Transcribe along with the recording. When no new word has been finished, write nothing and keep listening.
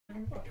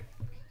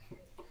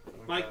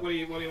Mike, what do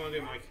you want to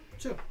do, Mike?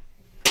 Sure.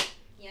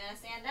 You wanna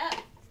stand up?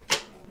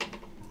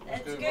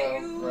 Let's Let's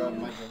get you. grab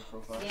my drink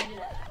profile. Stand it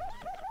up.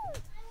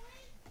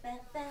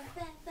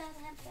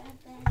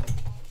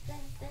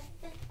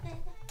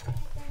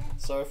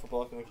 Sorry for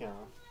blocking the camera.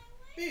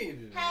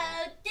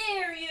 How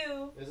dare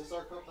you? Is this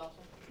our cup,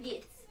 Dasom?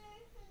 Yes.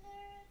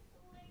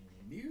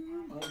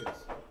 Humongous.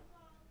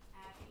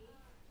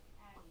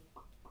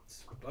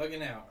 It's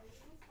bugging out.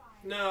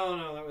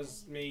 No, that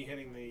was me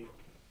hitting the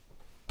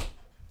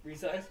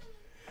Resize?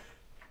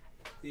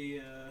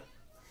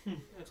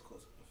 That's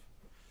close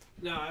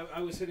enough. No, I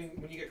was hitting,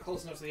 when you get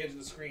close enough to the edge of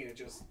the screen, it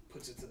just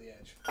puts it to the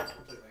edge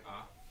completely.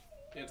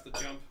 Yeah, it's the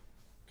jump.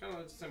 Kind of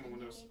like the same on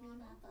Windows.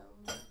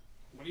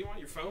 What do you want,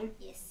 your phone?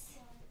 Yes.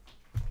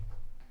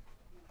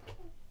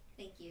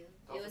 Thank you.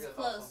 Don't It was forget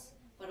close, Dasom.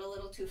 but a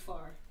little too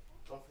far.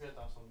 Don't forget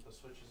Dasom, the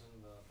switch is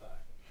in the back.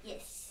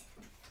 Yes.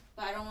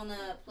 But I don't want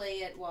to play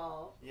it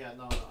while Yeah,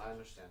 no, I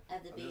understand. I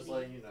have the I'm baby. just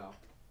letting you know.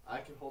 I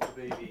can hold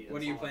the baby.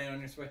 What are you playing on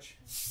your Switch?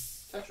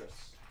 Tetris.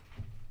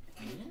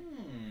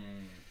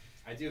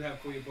 I do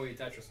have Puyo Puyo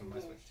Tetris on my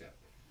Switch too.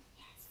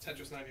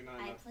 Tetris 99.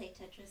 I play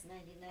Tetris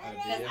 99 Oh, do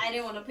because you? I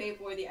didn't want to pay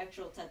for the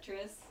actual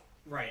Tetris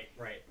Right,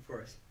 of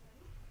course.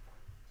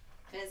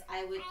 because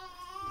I would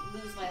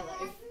lose my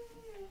life.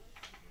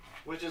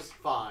 Which is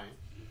fine.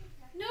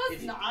 No,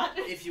 it's not.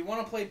 If you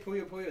want to play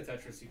Puyo Puyo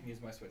Tetris, you can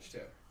use my Switch too.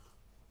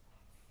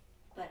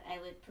 But I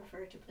would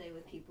prefer to play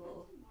with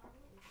people.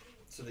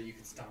 So that you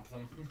can stomp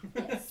them.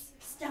 Yes.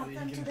 Stomp So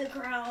them you to can- the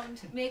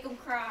ground. Make them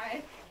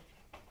cry.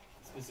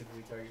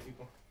 Specifically target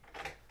people.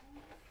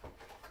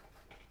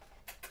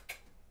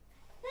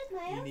 That's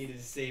my You house. needed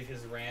to save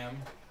his RAM,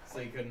 so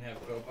you couldn't have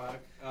Kopok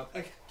up.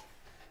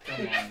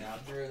 Come on now,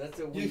 Drew. That's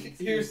a weak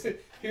Here's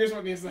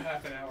what needs to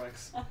happen,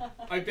 Alex.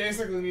 I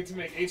basically need to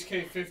make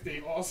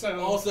HK50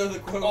 Also the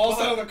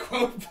quote the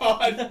quote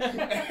pod.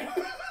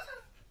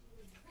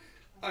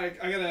 I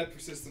gotta add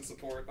persistent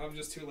support. I'm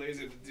just too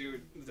lazy to do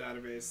the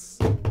database.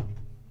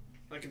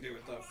 I can do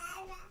it though.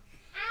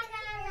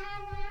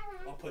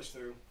 I'll push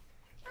through.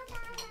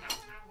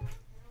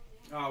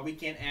 Oh, we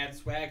can't add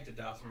swag to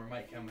Dasom or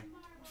Mike, can we?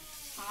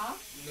 Huh?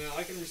 No,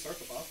 I can restart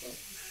the bot though.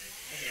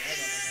 I can add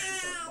that and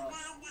restart the bot.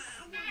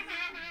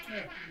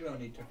 Yeah, we don't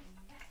need to.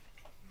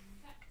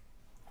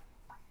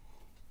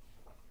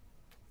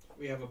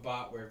 We have a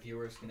bot where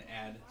viewers can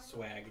add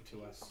swag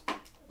to us.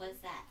 What's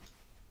that?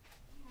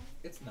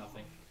 It's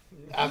nothing.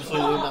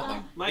 Absolutely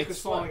nothing. Mike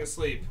was falling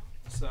asleep,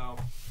 so.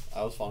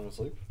 I was falling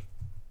asleep.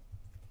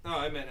 Oh,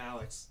 I meant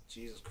Alex.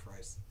 Jesus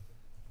Christ.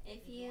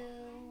 If you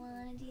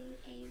want to do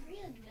a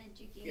real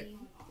adventure game.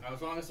 I was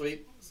falling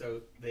asleep,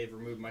 so they've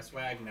removed my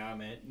swag. Now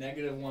I'm at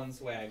 -1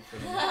 swag for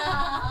them.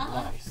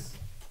 Nice.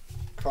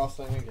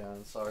 Crossing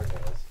again. Sorry,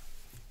 guys.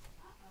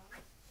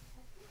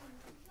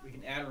 We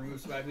can add or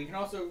remove swag. We can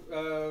also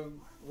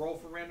roll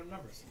for random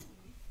numbers.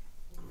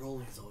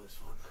 Rolling is always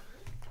fun.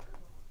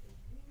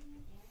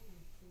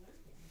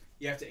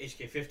 You have to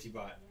HK50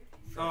 bot.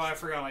 First. Oh, I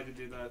forgot I could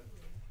do that.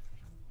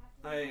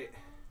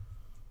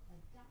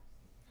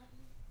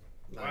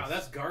 Wow,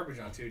 that's garbage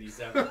on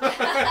 2D7.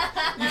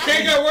 You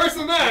can't go worse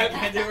than that!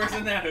 Can't do worse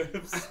than that,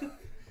 oops.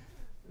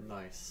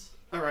 Nice.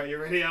 Alright, you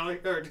ready,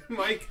 Alex? Or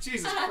Mike?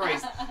 Jesus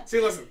Christ. See,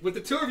 listen, with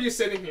the two of you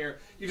sitting here,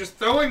 you're just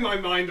throwing my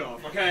mind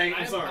off, okay?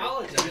 I'm sorry.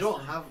 apologize. You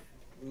don't have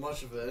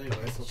much of it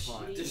anyway, so it's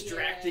fine.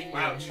 Distracting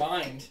Wow. your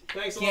mind.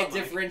 Thanks a Can't lot,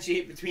 Mike.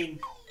 differentiate between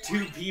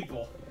two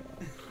people.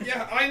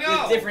 Yeah, I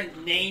know! With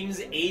different names,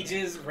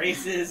 ages,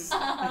 races,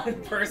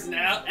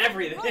 personality,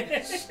 everything.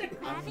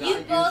 You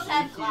both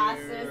have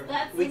glasses.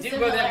 That's We do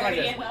both have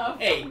similarity glasses. enough.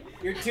 Hey,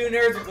 you're two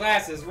nerds with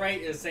glasses,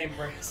 right? Is the same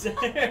person.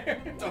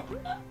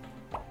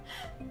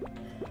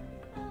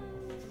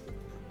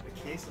 The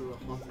case of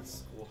the haunted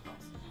schoolhouse.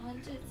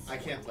 Haunted. I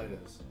can't play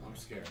this. I'm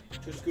scared.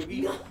 Too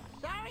spooky.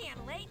 Sorry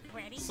I'm late,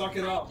 Freddy. Suck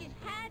it up. I just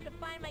had to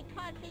find my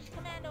Codfish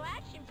Commando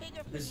action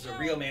figure for This is the a show.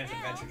 real man's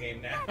adventure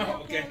game now.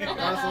 Okay.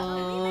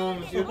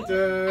 Awesome. Shoot I will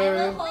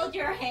there. hold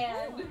your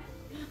hand.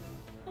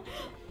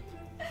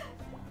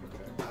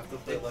 I have to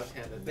play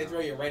left-handed. They now. throw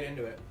you right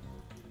into it.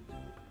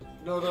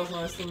 No, that was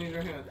not. I still need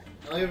your hand.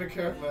 I don't even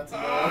care if that's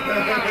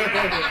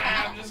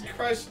I'm just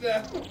crushed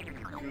now.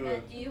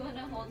 good. Do you want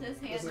to hold his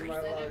hand This is my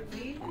instead life. of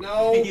me?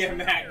 No! Yeah,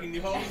 Matt, can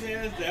you hold his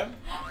hands, Deb?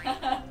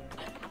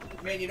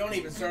 Man, you don't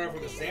even start off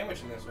with a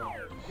sandwich in this one.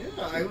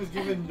 Yeah, I was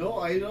given no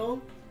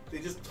item. They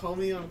just told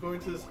me I'm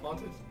going to this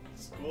haunted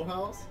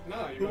schoolhouse.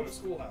 No, you're going to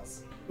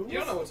Schoolhouse. Who You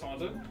don't know wants-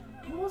 what's haunted.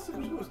 Who wants to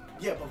go to a...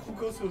 Yeah, but who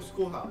goes to a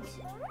schoolhouse?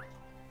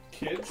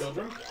 Kids?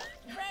 Children?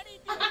 Freddy,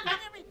 do you have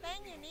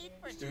everything you need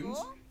for Students?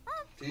 school?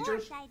 Of Teachers?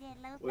 course I did,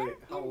 Luther. Wait,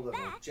 how old am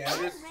I?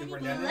 Janitors?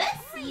 Superintendents?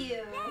 Bless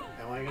you.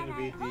 Am I going to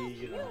be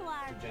the,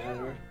 the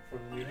janitor for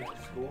the new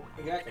school?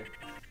 Exactly.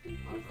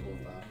 I'm cool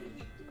with that.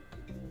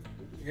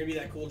 You're gonna be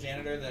that cool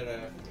janitor that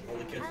all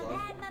the kids I've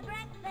love. had my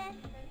breakfast.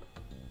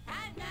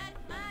 I've got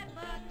my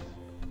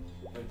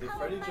book. Wait, did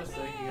Freddy just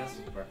say he has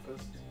his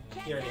breakfast?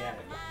 He already had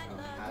it.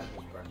 No, had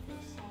his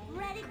breakfast.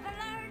 Ready for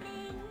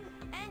learning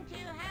and to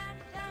have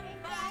some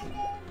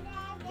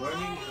fun.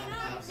 Learning and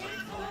have some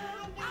fun.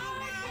 All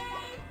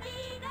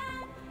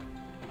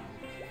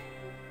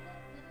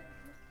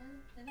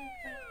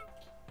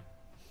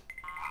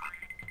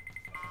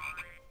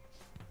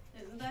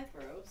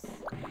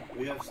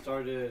have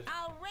started.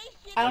 I'll race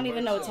you I don't to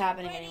even know what's the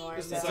happening finish. anymore.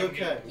 This is It's So.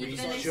 okay. You We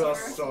finished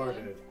just first?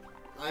 started.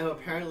 I'm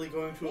apparently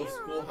going to a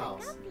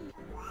schoolhouse,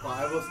 but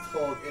I was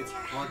told it's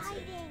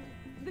haunted.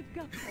 The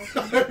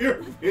ghost.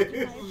 Your face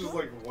is just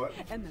like, what?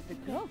 And that the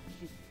ghost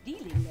is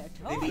stealing their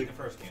They toys. beat the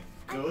first game.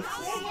 Ghosts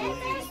is They're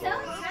stealing so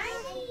toys.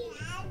 tiny.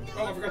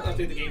 Oh, I forgot to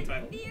update the game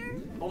title.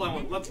 Hold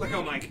on, let's let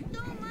go, Mike.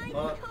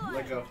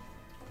 Let go.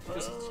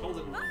 Just hold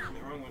it. The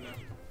wrong one now.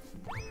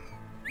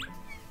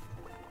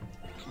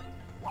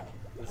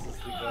 This is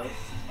the ghost.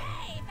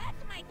 Hey,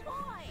 that's my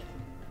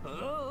toy.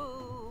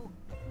 Oh.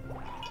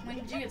 When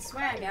did you get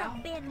swag, Al?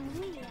 Been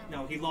real.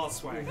 No, he lost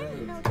swag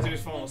because he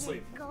was falling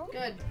asleep.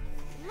 Good.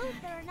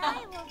 Luther and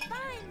I will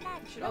find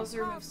that. You should also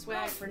remove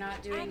swag for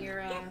not doing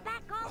your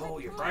Oh,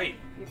 you're right.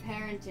 your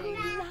parenting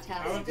I was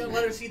test. gonna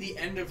let her see the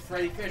end of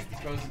Freddi Fish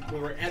because we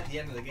were at the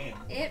end of the game.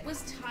 It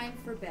was time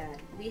for bed.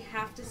 We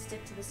have to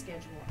stick to the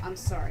schedule. I'm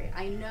sorry.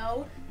 I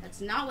know that's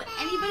not what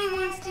anybody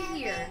wants to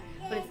hear,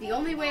 but it's the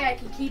only way I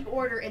can keep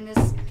order in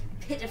this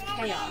pit of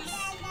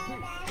chaos.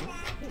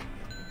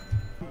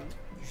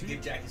 You should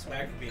give Jackie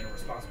swag for being a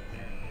responsible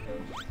parent.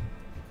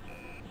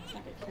 I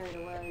get carried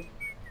away.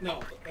 No,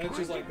 that's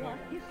just like normal.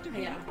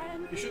 Yeah.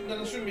 You shouldn't.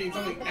 That shouldn't be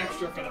something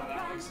extra for that,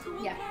 Alex.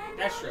 Yeah.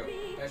 That's true.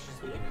 That's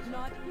just what it is.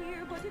 Not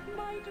here, but it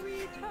might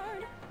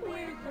return.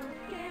 We're so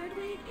scared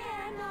we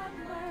cannot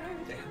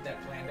learn. They have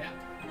that planned out.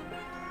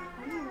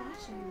 What are you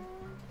watching?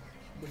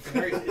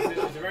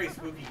 It's a very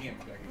spooky game,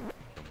 Jackie.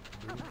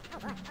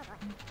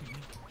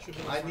 Should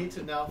be I need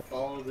to now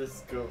follow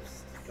this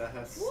ghost that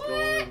has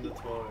stolen the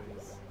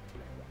toys.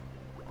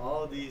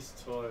 All these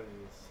toys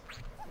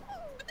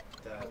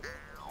that I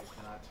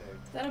cannot take.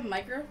 Is that a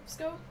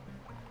microscope?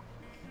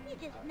 You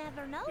just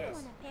never know Yes.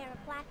 when a pair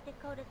of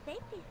plastic-coated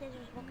safety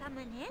scissors will come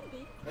in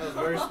handy. That was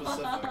very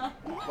specific.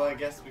 But I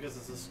guess because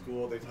it's a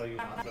school, they tell you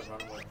not to run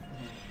with.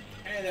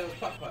 Hey, that was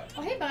Putt Putt.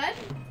 Oh, hey, bud.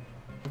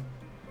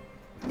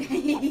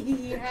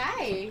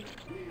 Hi.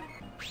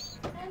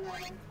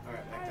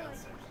 Alright, back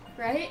downstairs.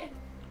 Right?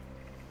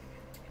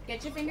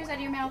 Get your fingers out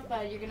of your mouth,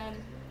 bud. You're gonna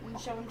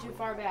shove them too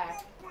far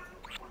back.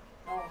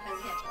 Oh,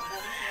 has he had trouble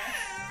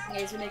before? Yeah,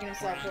 he's been making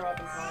himself throw up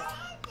and fall.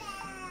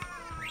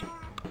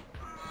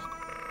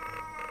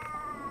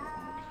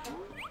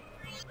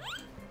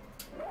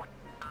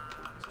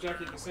 So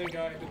Jackie, the same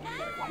guy who did the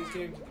music for these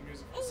games did the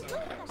music for Hey,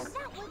 Schoolhouse. look,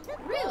 that was the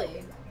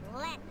Really?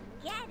 Let's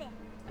get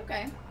it.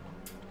 Okay.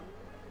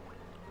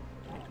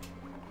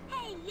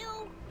 Hey,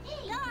 you.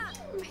 Stop.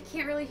 I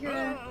can't really hear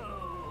them.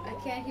 I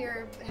can't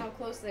hear how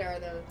close they are,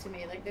 though, to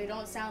me. Like, they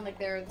don't sound like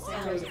they're the same He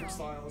has a person. different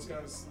style. This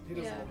guy's he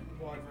does Yeah.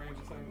 a wide range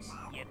of things.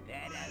 You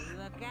better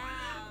look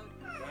out.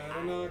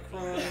 Better not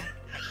cry.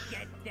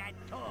 Get that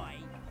toy.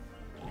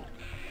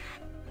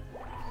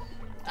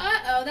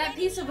 Uh-oh, that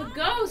piece of a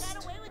ghost!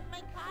 Got away with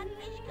my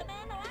codfish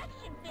commando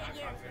action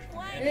figure. Codfish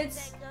Why Commando. is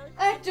It's that ghost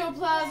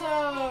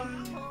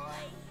ectoplasm!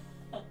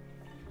 toy?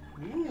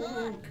 Ooh.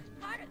 Look,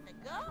 part of the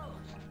ghost.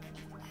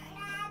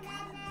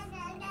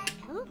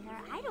 Luther,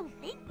 I don't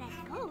think that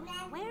ghost.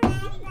 Where is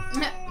he?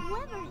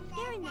 Whoever is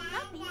scaring the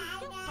puppy is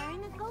still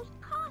wearing a ghost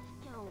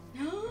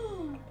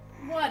costume.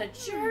 What a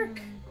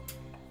jerk!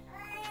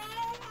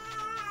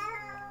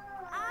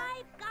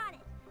 I've got it.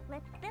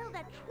 Let's build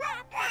a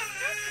trap to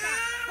catch that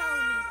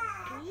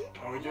phony. See?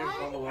 Are we doing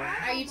Home Alone?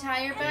 Are you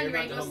tired, bud? You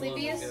ready to go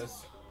sleepiest?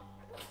 Yes.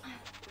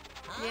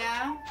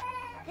 Yeah?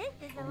 This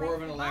is a More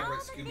of an lesson elaborate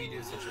all the Scooby-Doo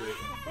things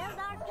situation. to build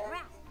our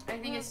trap. I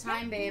think it's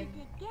time, babe.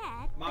 To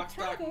get Mock, a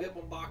stock, token,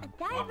 nibble, bock, a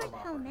whopper, diamond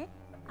bopper. helmet,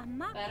 a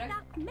mock Better?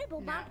 stock mibble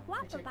No. bop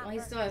whopper Well, he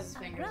bopper, still has his a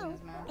fingers in rope,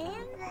 his mouth.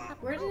 and a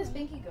Where did his pole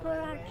pinky go, for by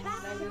the our way?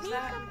 trap Did I to lose be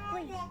that?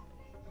 complete.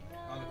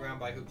 On the ground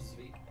by Hoops'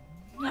 feet.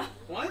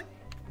 What?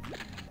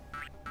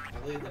 I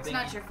believe the It's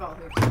not your fault,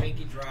 Hoops.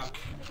 pinky dropped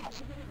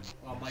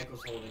while Mike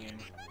was holding him.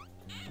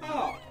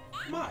 Oh,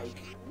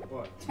 Mike.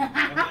 What?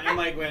 And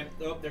Mike went,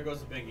 oh, there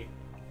goes the pinky.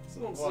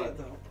 Still don't see What? it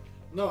though.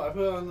 No, I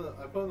put it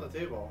on the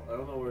table. I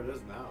don't know where it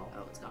is now.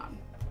 Oh, it's gone.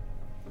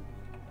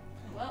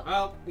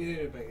 Well, you need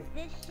a baby.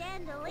 This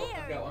chandelier Oh,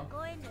 I've got is one.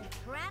 going to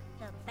trap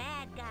the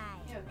bad guy.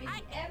 Yeah, big I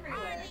can everywhere.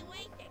 hardly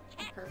wait to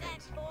catch Perfect.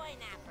 that boy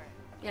napper.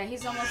 Yeah,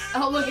 he's almost.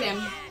 Oh, look at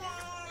him.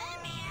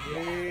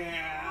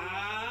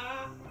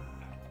 Yeah.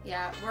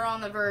 Yeah, we're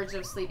on the verge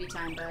of sleepy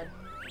time, bud.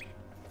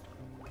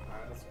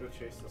 Alright, let's go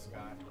chase this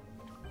guy.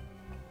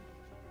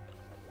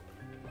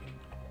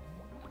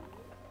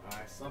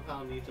 I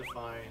somehow need to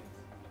find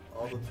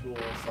all the tools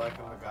so I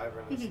can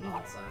MacGyver this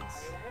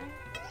nonsense.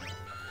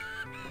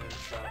 And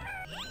trap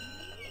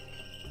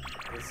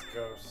this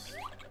ghost.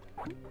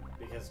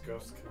 Because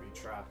ghosts can be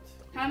trapped.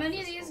 How many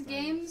of these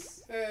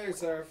games? Hey,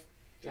 Seraph.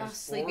 Oh, There's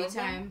sleepy 4 of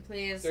them? time,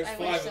 please. There's I 5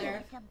 wish of them. there.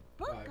 It's a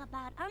book Five.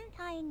 about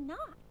untying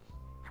knots.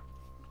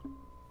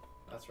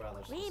 That's rather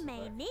We specific.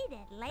 may need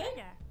it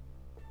later.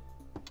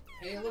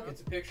 Hey, look,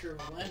 it's a picture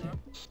of Lennon.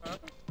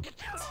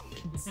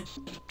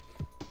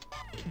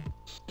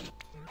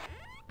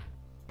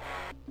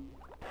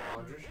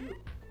 Laundry chute.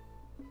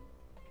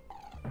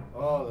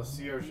 Oh, the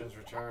sea urchins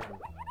return.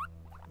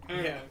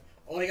 Yeah.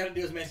 All you gotta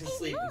do is mention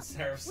sleep and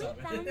Sarah We found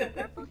summon. the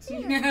purple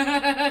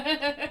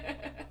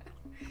tear.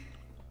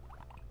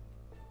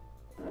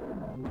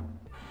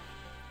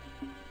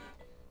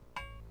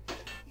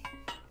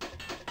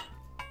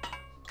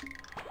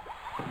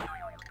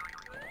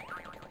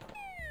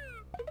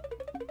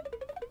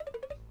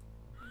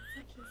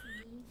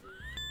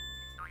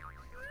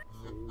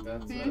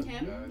 That's Hmm, it,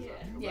 him? guys. I have to go back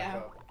Yeah.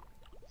 up.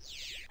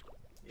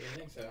 Yeah, I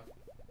think so.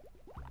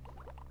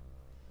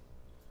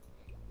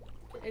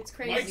 It's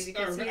crazy Mike's,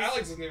 because or he's,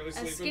 Alex is nearly as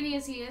sleeping. skinny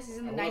as he is, he's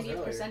in the I was 90th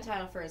earlier.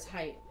 percentile for his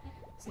height.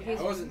 So he's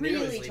I wasn't really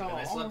nearly sleeping. tall.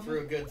 I slept through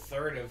a good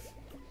third of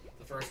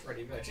the first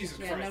Freddi Fish. Jesus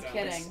Yeah, Christ, no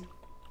Alex. kidding.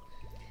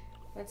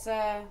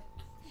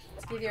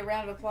 Let's give you a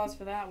round of applause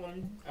for that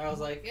one. I was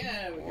like,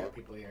 yeah, we got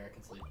people here. I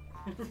can sleep.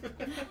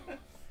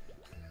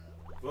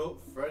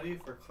 Vote Freddy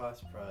for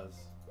class prez.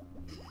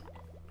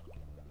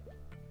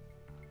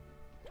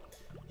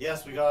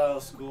 Yes, we got out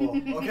of school.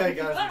 Okay,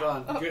 guys, we're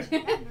done. Oh. Good.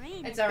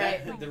 It's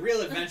alright. The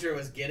real adventure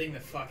was getting the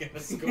fuck out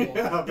of school.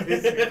 Yeah,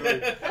 basically.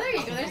 Oh, there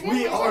you go. There's the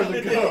We other are one.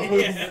 the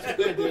ghosts.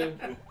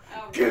 Yeah.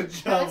 Oh, Good no,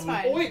 job. it's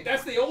fine. Oh wait,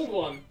 that's the old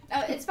one.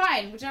 Oh, it's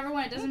fine. Whichever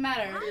one, it doesn't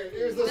matter.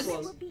 Here's this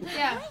This- one.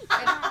 Yeah,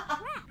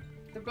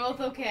 they're both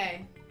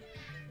okay.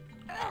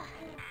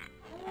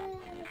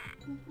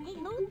 Hey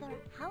Luther,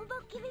 how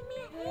about giving me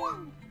a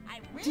hand? I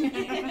really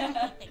think you did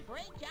a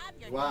great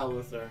job. Wow,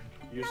 Luther.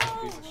 You're such a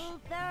piece of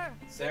Luther.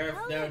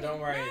 Seraph, no, don't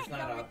worry, it's not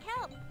up.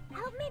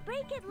 Help me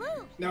break it loose.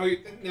 Now, He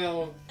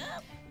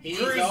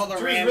Drew's, needs all the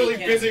Drew's RAM really he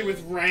can. busy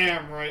with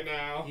RAM right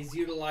now. He's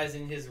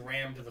utilizing his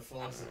RAM to the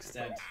fullest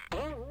extent. You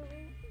know,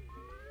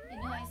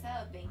 I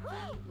saw a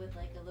binky with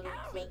like a little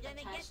clip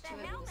attached to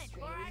it with a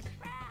string.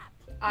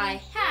 I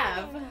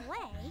have Way.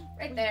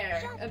 right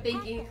there a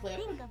binky clip.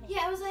 Think of it.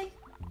 Yeah, I was like,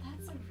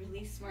 that's a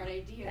really smart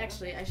idea.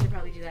 Actually, I should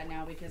probably do that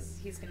now because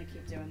he's gonna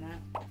keep doing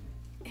that.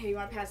 Hey, you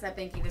want to pass that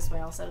binky this way?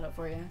 I'll set it up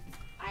for you.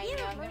 I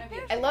know I'm gonna be.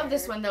 I love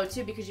this one though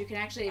too because you can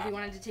actually, if you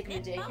wanted to take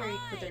them to daycare, you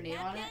can put their name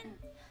on it.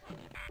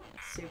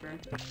 Super.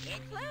 It's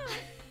loose.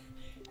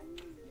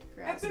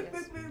 Gracias.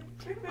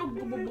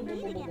 We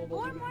need to get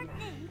four more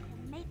things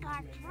to make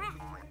our trap.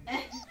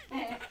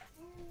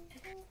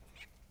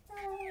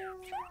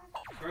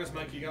 Where's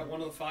Mike? You got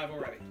one of the 5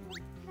 already.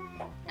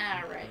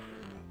 All right.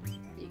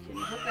 You can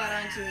hook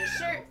that onto his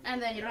shirt, and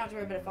then you don't have to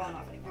worry about it falling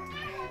off anymore.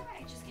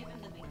 Alright, just give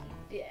him the binky.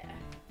 Yeah.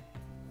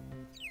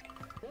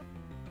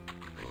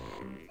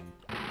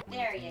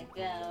 There you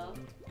go.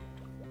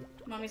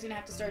 Mommy's gonna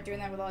have to start doing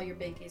that with all your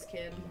binkies,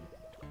 kid.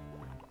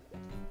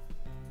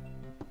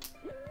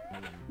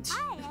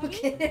 Hi, Eddie.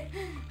 Okay.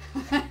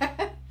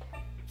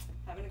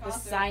 Having a The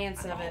concert.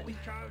 science of it. We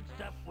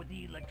charged up with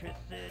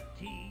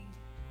electricity.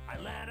 I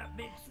light up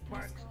big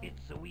sparks,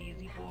 it's so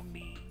easy for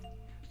me.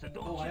 So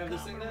don't Oh, I you have this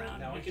come thing now? around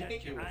Now I and can shut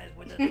hit your you with eyes it.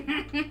 with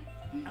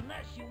a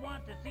unless you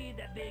want to see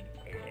that big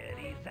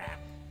Eddie zap.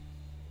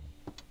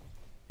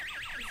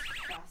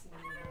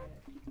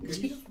 You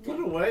just put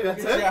it away,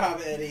 that's Good it?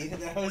 job, Eddie.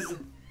 That was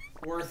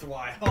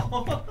worthwhile.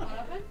 What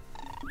happened?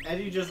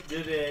 Eddie just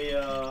did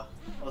a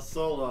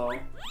solo. Yeah,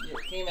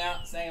 came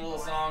out, sang a little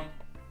song,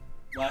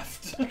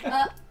 left.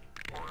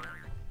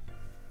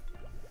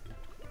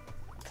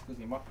 Excuse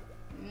me, Mark.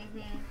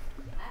 Mhm.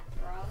 Ah,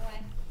 wrong way.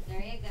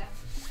 There you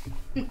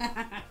go.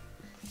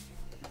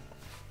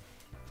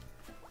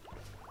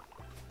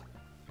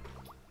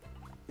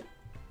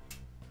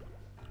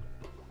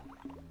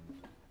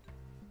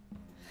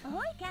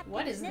 Ahoy, Captain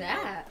What is Sniffer.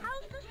 that?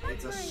 How's the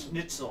It's a submarine?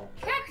 schnitzel.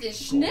 Captain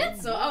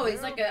Schnitzel. Oh,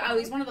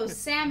 he's one of those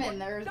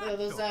salmon or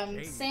those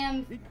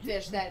sand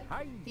fish that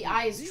the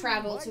eyes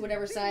travel to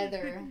whatever side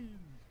they're.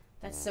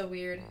 That's so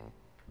weird.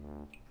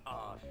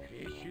 A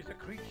fish is a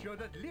creature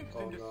that lives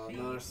Oh in the god, sea.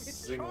 another It's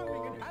sing charming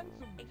along.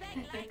 and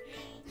handsome.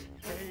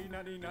 Hey,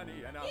 nanny,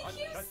 nanny, and a He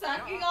keeps hot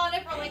sucking on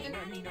it for like a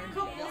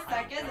couple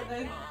seconds and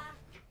then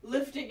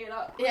lifting it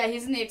up. Yeah,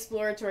 he's in the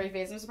exploratory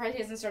phase. I'm surprised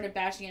he hasn't started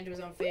bashing into his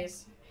own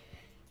face.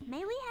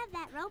 May we have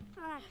that rope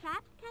for our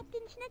trap,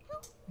 Captain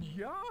Schnitzel?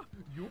 Yeah,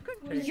 you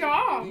can take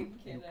Yeah. it.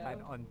 You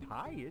can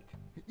untie it.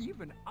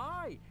 Even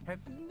I have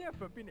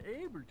never been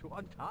able to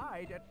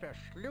untie that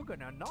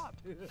verschlungene knot.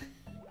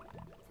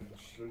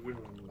 Sugar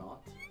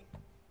not.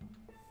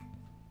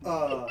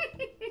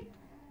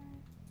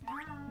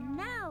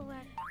 No,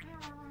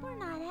 we're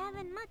not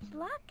having much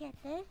luck at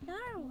this,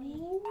 are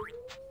we?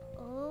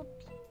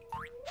 Oops.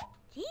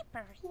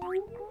 Jeepers.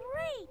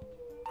 Great.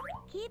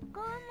 Keep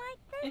going like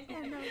this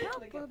and the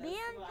rope will be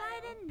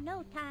untied in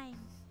no time.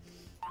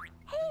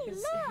 Hey, He's,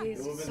 look! It would he's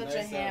have been such nice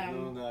a to have ham.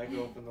 known that I could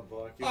open the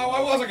book. Oh,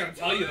 I wasn't gonna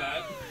tell you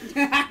that.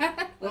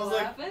 I was What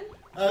like, happened?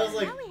 Now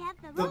we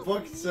have the rope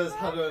book and says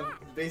how to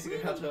trap. basically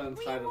We how to need untie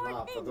the three more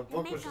knot, but the things to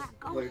book was make just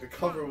our like the ghost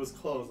cover trap. was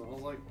closed, and I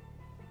was like,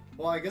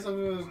 well, I guess I'm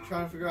gonna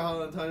try and figure out how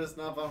to untie this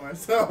knot by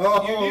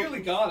myself. You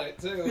nearly got it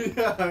too.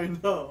 Yeah, I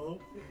know.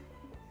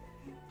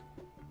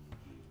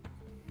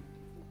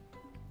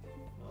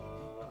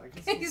 I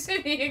guess. He's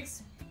in the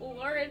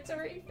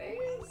exploratory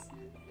phase.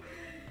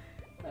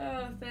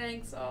 Oh,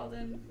 thanks,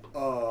 Alden.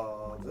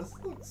 Oh, this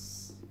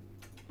looks.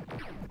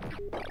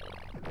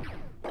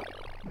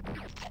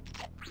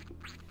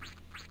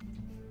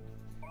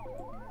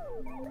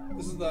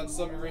 This is that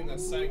submarine that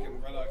sank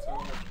in Red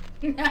October.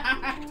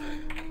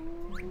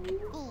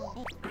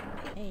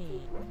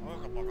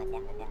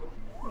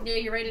 Yeah,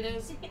 you're right, it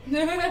is.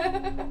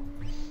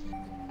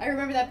 I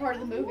remember that part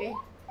of the movie.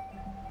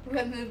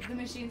 When the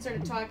machine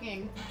started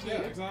talking.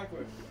 Yeah,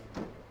 exactly.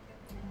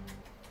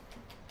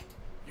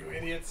 You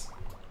idiots.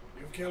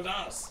 You've killed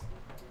us.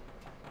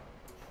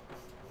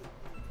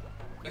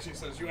 And she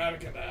says, you haven't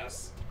killed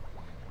us.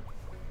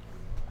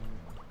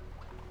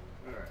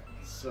 Alright,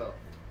 so.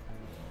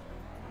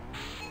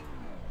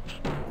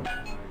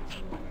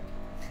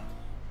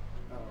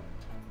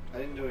 I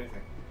didn't do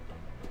anything.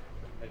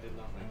 I did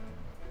nothing.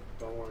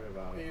 Don't worry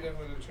about You it.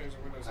 definitely didn't change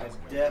the Windows. I House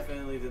account.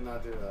 definitely did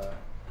not do that.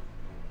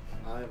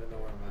 I don't even know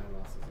where my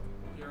mouse is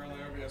anymore. You're on the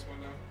OBS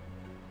window.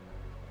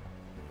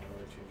 I'm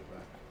gonna change it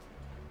back.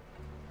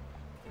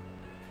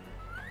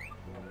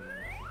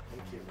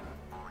 Thank you, Matt.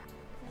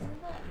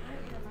 Isn't that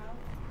hurt your mouth?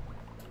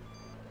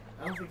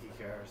 I don't think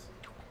he cares.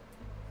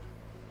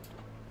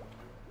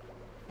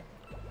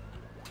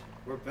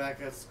 We're back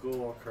at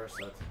school, curse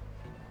it.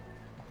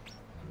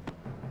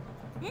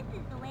 This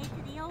is the way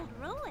to the old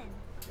ruin.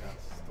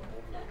 Yes, the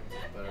old room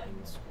is better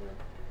than the school.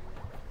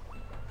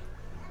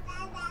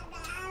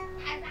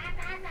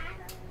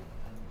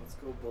 Let's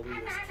go bully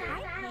this kid.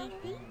 Hi,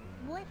 Casey.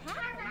 What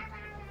happened?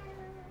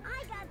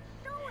 I got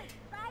so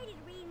excited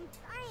reading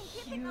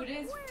scientific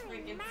Cutest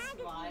aquarium freaking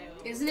magazines. smile.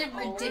 Isn't it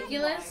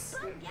ridiculous?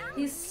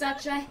 He's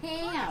such a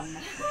ham.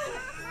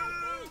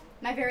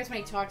 My favorite's when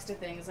he talks to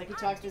things. Like he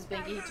talks to his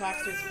binky, he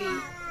talks to his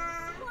feet.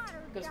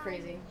 Goes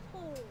crazy.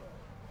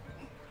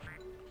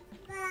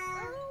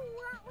 Oh,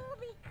 what will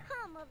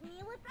become of me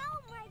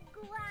without my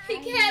glasses? He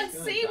can't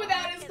see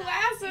without his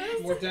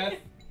glasses. More death.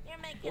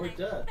 Or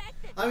death.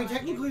 I mean,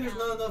 technically, there's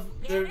not enough.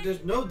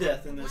 There's no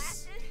death in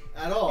this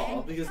at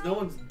all because no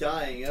one's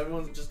dying.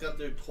 Everyone's just got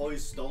their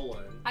toys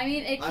stolen. I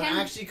mean, it I'm can.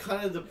 actually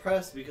kind of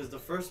depressed because the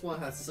first one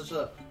had such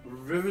a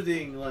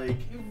riveting, like,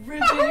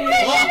 Riveting.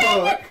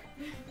 look.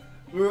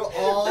 We were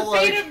all The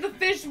fate like, of the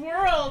fish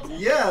world.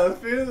 yeah, the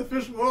fate of the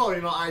fish world.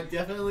 You know, I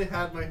definitely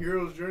had my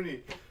hero's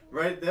journey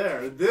right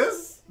there.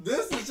 This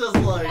is just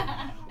like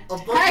a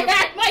bunch I of.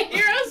 had my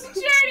hero's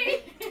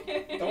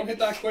journey. Don't hit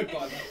that quit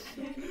button.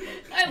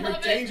 I You're love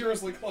it.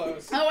 dangerously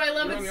close. Oh, I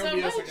love You're it on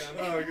the so OBS much. again.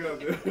 Oh,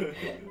 good, dude.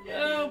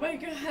 Oh my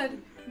god.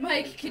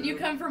 Mike, can you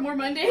come for more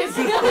Mondays?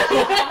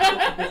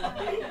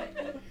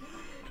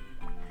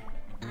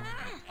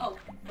 Oh,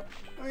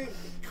 I mean,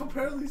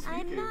 comparatively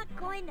I'm speaking. not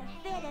going to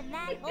fit in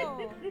that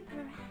hole.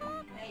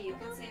 hey, you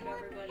can save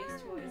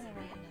everybody's toys and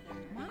get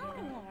another.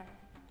 Smaller.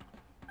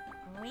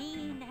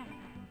 Greener.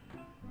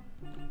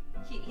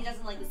 He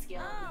doesn't like the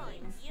scale Oh, of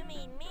things. you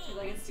mean me? He's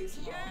like, it's too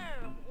small.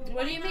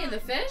 What do you mean, the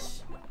fish?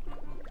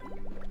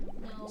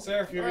 No.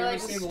 Sarah, have you Or ever like a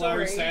seen the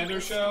Larry story.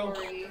 Sanders show?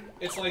 Story.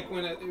 It's like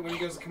when he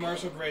goes to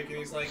commercial break and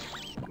he's like,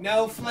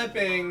 no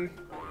flipping.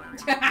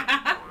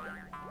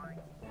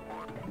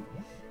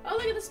 Oh,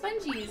 look at the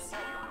spongies.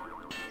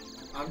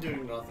 I'm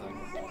doing nothing.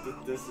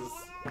 This is.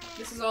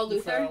 This is all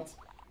Luther? Failed.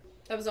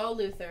 That was all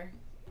Luther.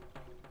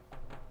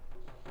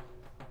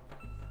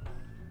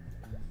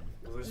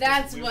 Was I supposed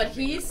That's to do what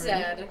something he different?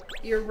 said.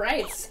 You're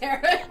right,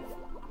 Sarah.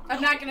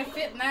 I'm not gonna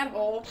fit in that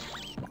hole.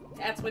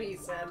 That's what he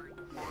said.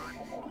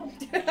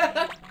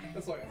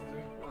 That's all you have to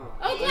do.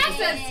 Oh,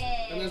 glasses!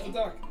 And there's the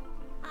duck.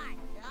 I'm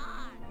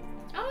done.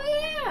 Oh,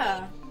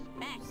 yeah.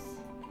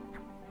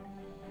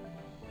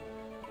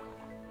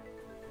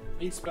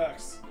 Eat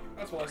specs.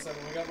 That's what I said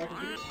when I got my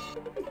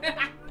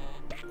computer.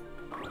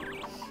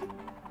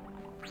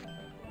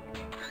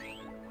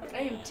 I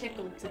am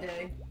tickled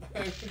today.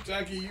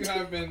 Jackie, you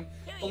have been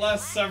the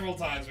last several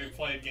times we've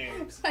played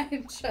games.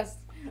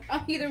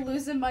 I'm either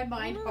losing my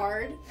mind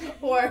hard,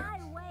 or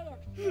My way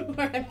of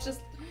I'm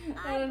just,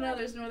 I don't know,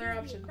 there's no other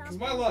option. Because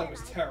my line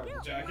was terrible,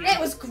 Jackie. It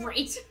was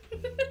great.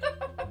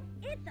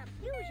 It's a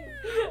fusion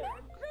power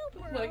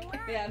super Look,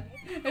 alert. man,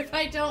 if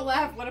I don't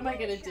laugh, what am I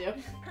gonna do?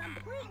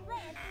 Complete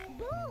red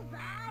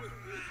bullseye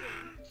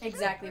seeking.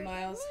 Exactly,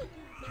 Miles.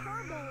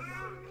 Turbo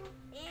lock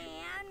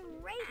and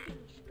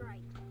racing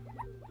stripes.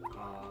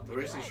 The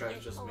racing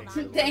stripes just makes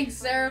it. Thanks,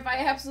 Sarah. If I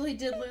absolutely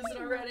did lose it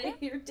already,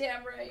 you're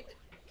damn right.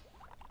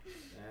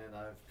 And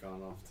I've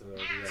gone off to the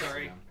OBS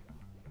Sorry. again.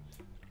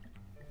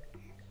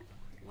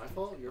 My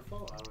fault? Your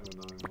fault? I don't even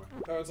know anymore.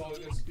 Oh, it's always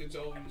your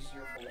fault.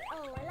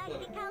 Oh, I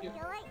like to calculate.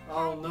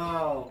 Oh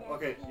no!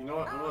 Okay, you know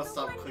what? I'm gonna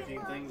stop clicking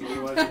things,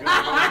 otherwise you're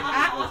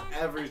gonna go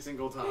every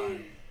single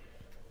time.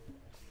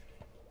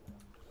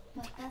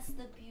 But that's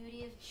the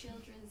beauty of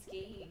children's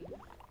games.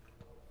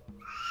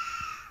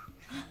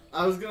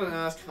 I was gonna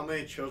ask how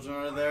many children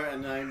are there,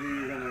 and I knew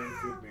you were gonna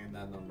include me in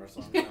that number,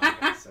 so I'm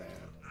not gonna say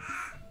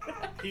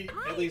it.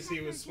 At least he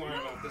was smart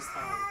enough this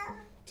time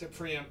to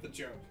preempt the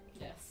joke.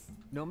 Yes.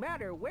 No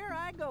matter where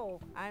I go,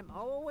 I'm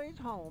always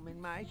home in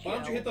my shell. Why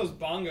don't you hit those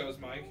bongos,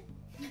 Mike?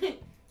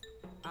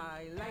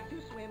 I like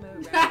to swim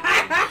around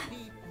the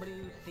deep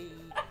blue sea.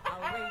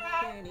 I'll race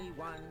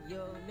anyone,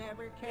 you'll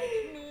never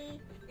catch me.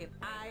 If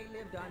I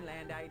lived on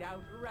land, I'd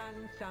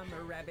outrun some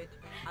rabbit.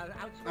 I'll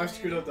outswim I've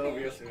screwed up the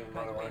any OBS fish, again,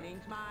 by the 'cause way.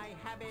 winning's my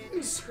habit.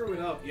 Didn't screw it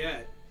up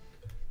yet.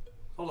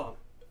 Hold on.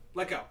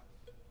 Let go.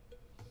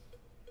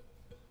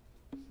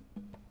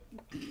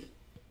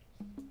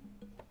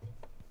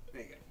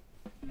 There you go.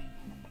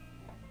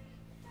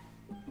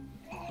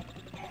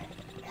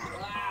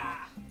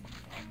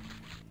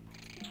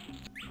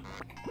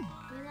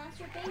 You lost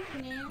your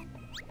baby, man.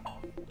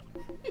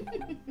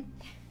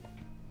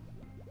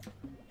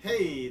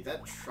 Hey,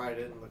 that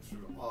trident looks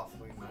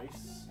awfully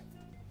nice.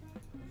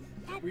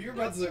 Were you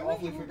about to say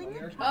awfully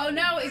familiar? Oh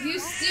no, if you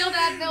steal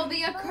that, there'll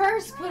be a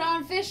curse put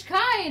on fish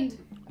kind.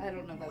 I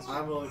don't know if that's true.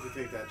 I'm willing to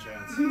take that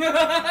chance.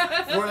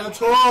 For the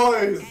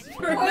toys!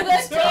 For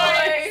the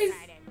toys!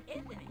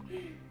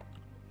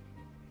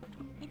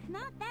 It's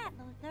not that,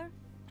 Luther.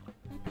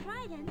 The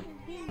trident is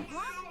being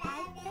blocked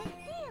by the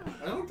ceiling.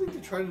 I don't think the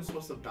trident's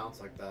supposed to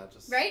bounce like that.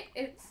 Just Right?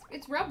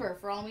 It's rubber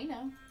for all we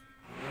know.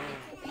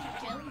 It could be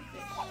jellyfish.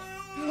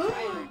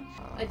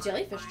 A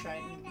jellyfish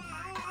trident.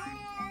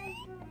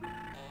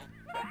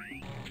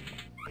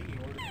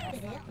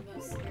 That's not the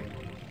most scary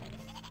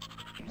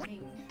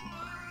thing.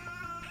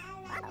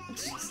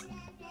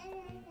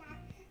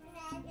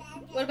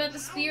 What about the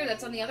spear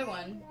that's on the other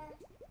one?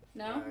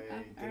 No? I Oh,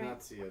 did alright.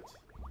 not see it.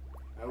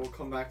 I will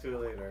come back to it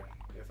later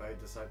if I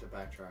decide to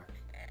backtrack.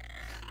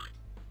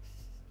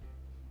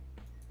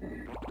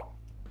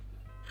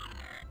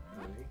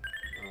 Nani?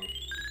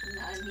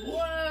 Nani?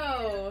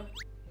 Whoa!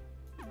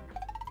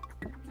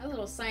 A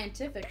little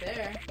scientific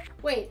there.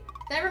 Wait,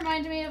 that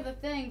reminded me of the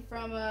thing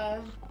from,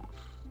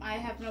 I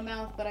have no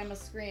mouth, but I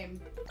must scream.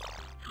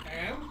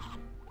 And?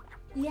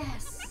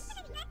 Yes!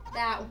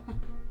 That one.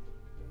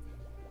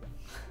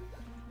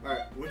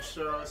 Alright, which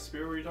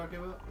spear were you talking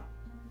about?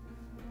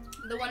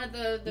 The one at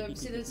the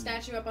see the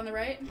statue up on the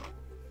right?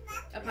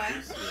 Up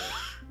high?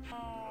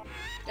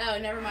 Oh,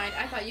 never mind.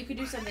 I thought you could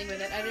do something with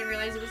it. I didn't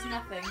realize it was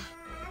nothing.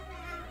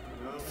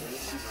 No,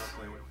 it's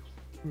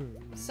nothing.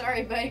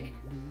 Sorry, Bike.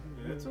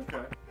 It's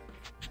okay.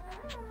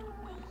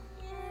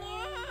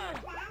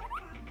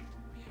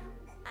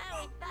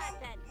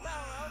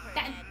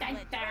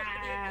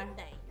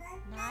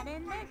 Not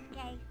in this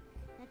case.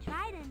 The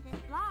trident is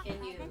blocked Can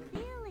by you- the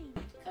ceiling.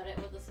 Cut it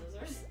with the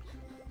scissors.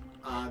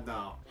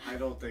 No, I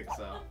don't think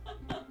so.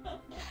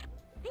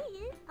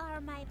 These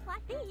are my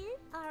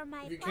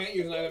If you can't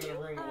use an item in a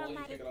room, we'll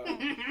let you pick it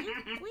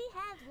up. We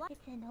have what?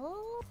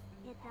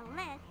 It's a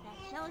list that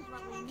shows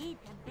what we need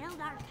to build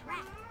our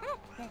trap.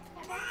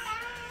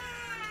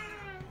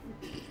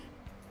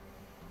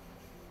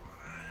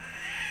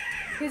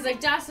 He's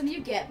like, Dasom,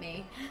 you get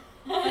me.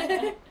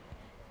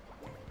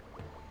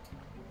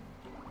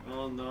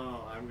 Oh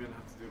no, I'm gonna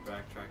have to do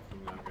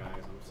backtracking now,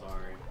 guys. I'm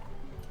sorry.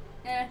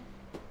 Eh,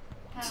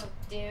 How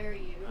dare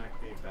you?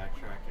 I hate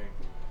backtracking.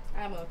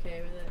 I'm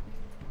okay with it.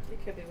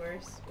 It could be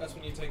worse. That's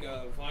when you take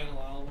a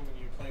vinyl album and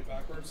you play it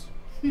backwards.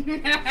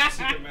 There's a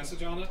secret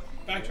message on it.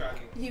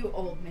 Backtracking. You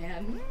old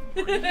man.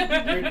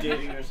 You're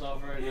dating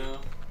yourself right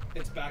now.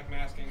 It's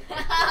backmasking.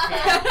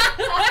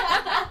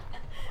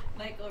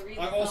 Michael, read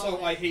the I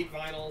comment. hate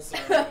vinyl, so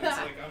it's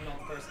like I'm not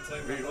the person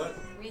saying Read what?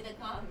 Read the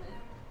comment.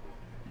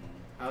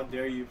 How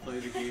dare you play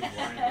the game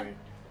blindly?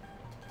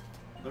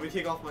 Let me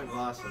take off my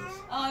glasses.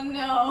 Oh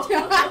no!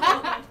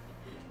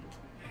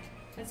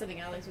 That's something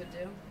Alex would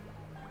do.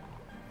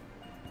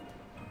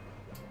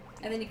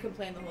 And then you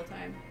complain the whole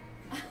time.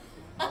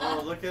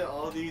 Oh, look at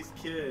all these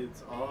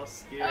kids, all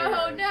scared.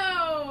 Oh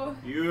no!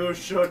 You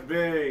should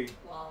be.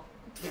 Well,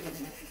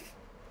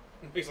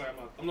 Basically,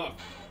 I'm not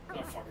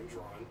fucking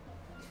drawing.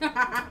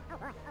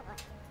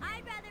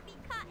 I'd rather be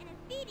caught in a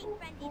feeding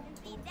frenzy than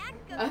see that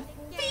A ghost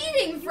again.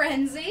 feeding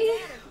frenzy?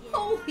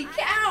 Holy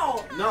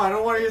cow! No, I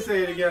don't want you to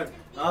say it again.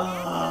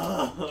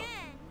 Ah.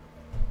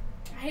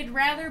 I'd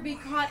rather be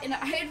caught in.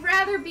 I'd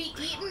rather be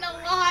eaten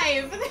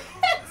alive than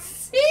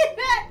see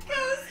that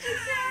ghost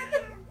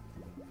again.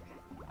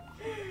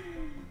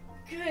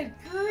 Good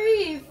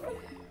grief!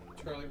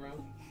 Charlie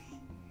Brown.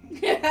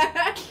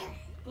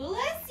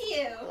 bless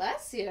you!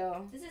 Bless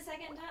you. This is the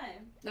second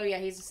time. Oh yeah,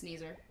 he's a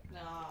sneezer.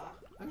 Nah.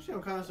 Actually,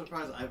 I'm kind of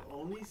surprised. I've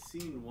only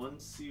seen one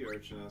sea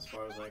urchin as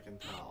far as I can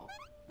tell.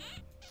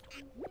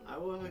 I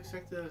would have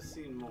expected to have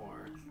seen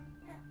more.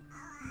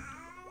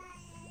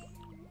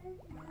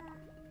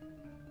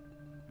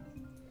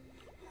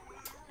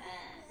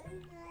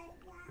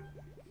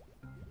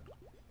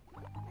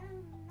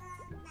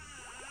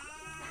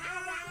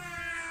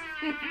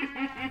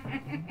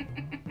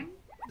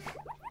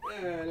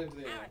 And into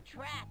the Our end.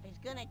 trap is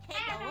gonna take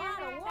a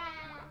lot of work.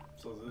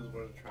 So this is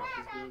where the trap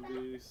is going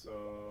to be,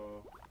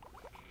 so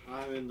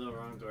I'm in the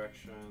wrong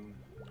direction.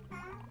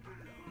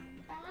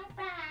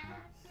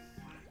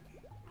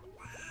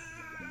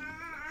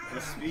 A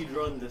speed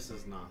run, this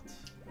is not.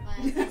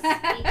 Mine's a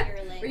speaker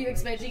Were you language.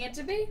 expecting it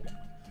to be?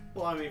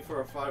 Well, I mean,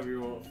 for a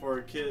 5-year-old, for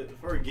a kid,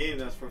 for a game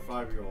that's for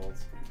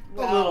 5-year-olds, a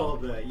Well,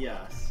 little bit,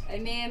 yes. I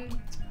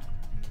mean,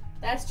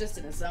 that's just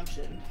an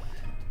assumption.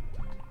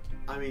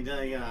 I mean, then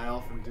again, I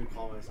often do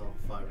call myself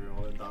a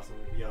 5-year-old, and Dawson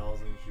yells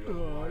and she goes,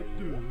 "Why are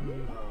you?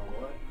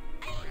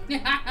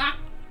 What?"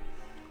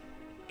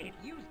 If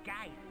you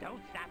guys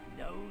don't stop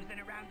nosing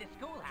around the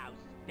schoolhouse,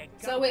 the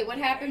So wait, what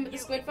happened with the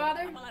squid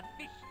father? couple of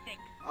fish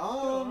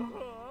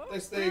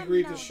sticks. They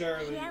agreed to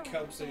share the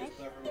kelp seeds with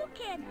You everyone.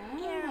 can't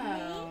scare me.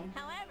 Oh.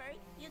 However,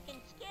 you can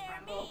scare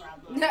Rumble, me.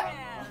 rumble, No. rumble.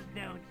 Well,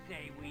 don't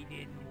say we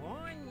didn't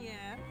warn ya.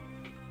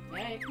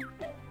 Right.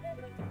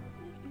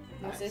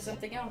 I'll say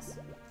something else.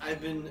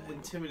 I've been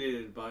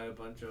intimidated by a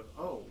bunch of,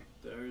 oh,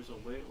 there's a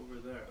way over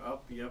there.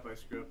 Yep, I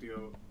screwed up the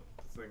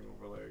thing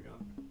overlay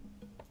again.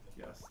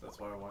 Yes, that's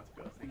why I want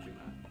to go. Thank you,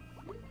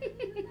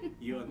 Matt.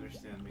 You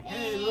understand me.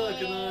 Hey, look,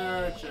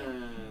 another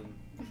urchin.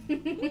 See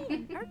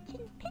an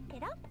urchin pick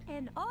it up,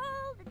 and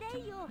all the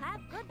day you'll have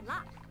good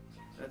luck.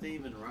 That didn't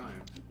even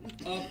rhyme.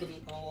 Up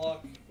and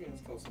unlock. Yeah,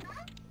 it's close enough.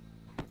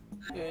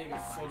 Yeah, you can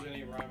fudge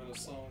any rhyme in a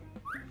song.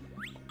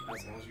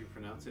 As long as you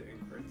pronounce it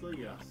incorrectly,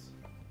 yes.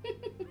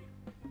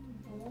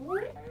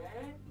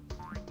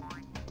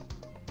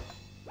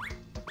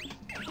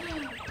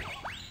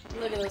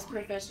 Look at those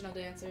professional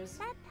dancers.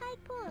 That tide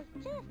pool is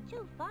just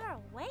too far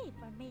away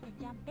for me to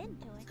jump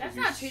into it. That's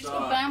you not true. Just go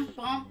suck. bump,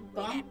 bump, We'd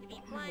bump. have to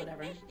be flying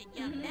Whatever. fish to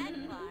jump that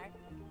far.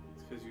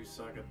 It's because you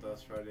suck at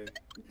this, Freddy.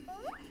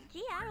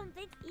 Gee, I don't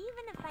think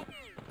even if I...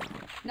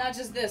 Not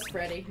just this,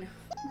 Freddy.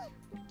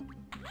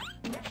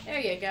 There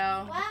you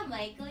go. Wow,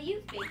 Michael,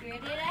 you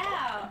figured it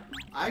out.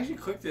 I actually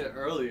clicked it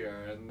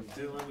earlier and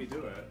didn't let me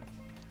do it.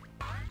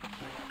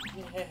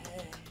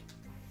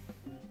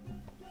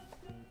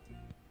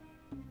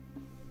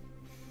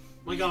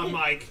 My God,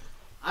 Mike.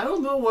 I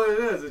don't know what it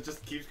is. It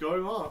just keeps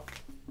going off.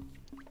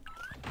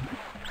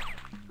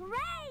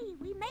 Hooray!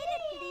 We made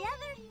it to the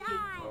other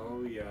side!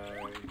 Oh, yeah.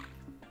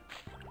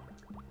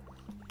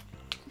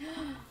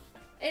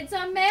 It's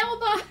a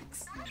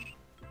mailbox.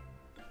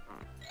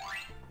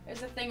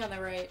 There's a thing on the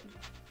right.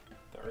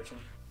 The urchin.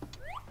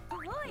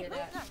 Oh boy, Yeah, those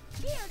that. are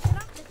spears and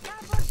off the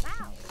starboard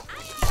bow.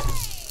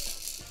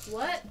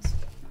 What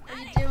are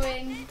you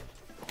doing?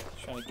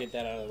 Trying to get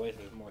that out of the way so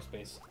there's more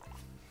space.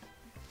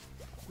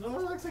 No,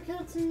 Alex, I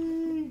can't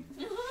see.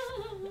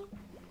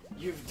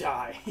 You've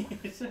died.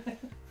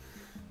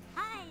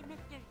 Hi,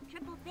 Mr.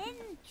 Triple Fin.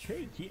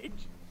 Hey,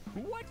 kids.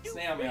 What do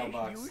Snail fish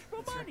mailbox. use for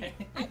That's money? right.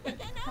 I think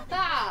I know.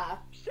 Ah!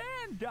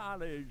 Sand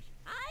dollars.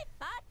 I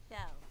thought so.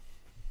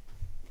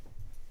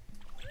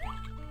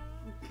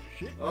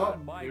 Sitting Oh,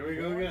 on my here we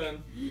go porch.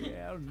 again.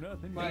 Yeah,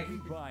 nothing Mike,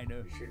 could be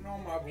finer. Shitting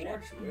on my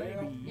porch,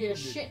 Maybe You're even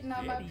shitting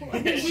on my steady.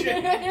 porch.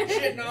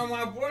 Shitting on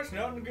my porch,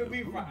 nothing could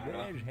be fine.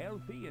 That's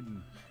healthy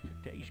and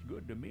tastes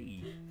good to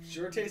me.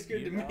 Sure tastes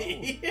good You to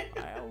me. know,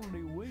 I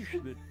only wish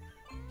that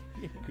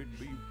it could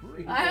be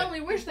free. I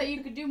only wish that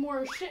you could do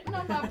more shitting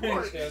on my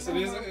porch. Yes, it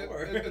is.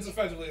 It's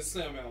effectively a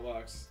snail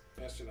mailbox.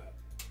 Yes to that.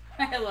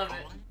 I love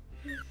it.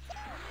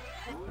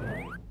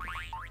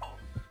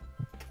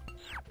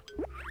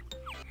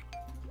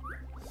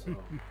 So,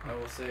 I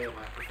will say, in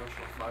my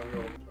professional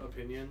 5-year-old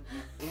opinion,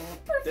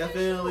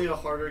 definitely a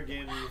harder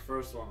game than the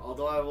first one.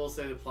 Although I will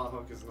say the plot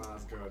hook is not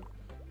as good.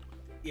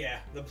 Yeah,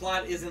 the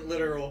plot isn't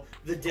literal.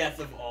 The death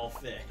of all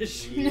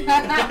fish. Look,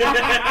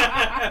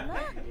 Yeah.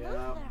 those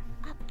are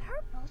a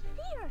purple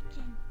sea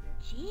urchin.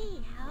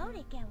 Gee, how'd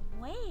it get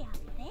way up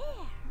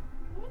there?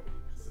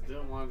 Because it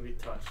didn't want to be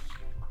touched.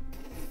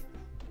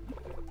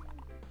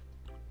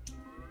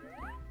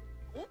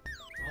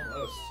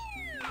 Almost.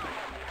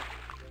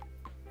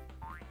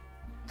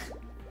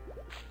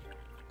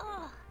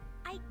 Oh,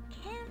 I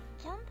can't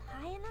jump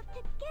high enough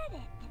to get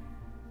it.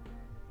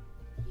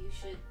 You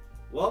should.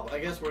 Well, I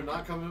guess we're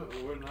not getting it.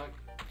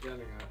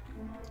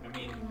 I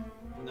mean,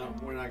 No,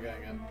 we're not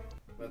getting it.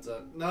 That's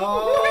it.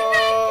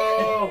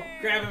 No!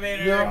 crab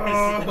invaders.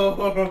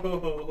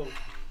 No!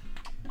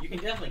 You can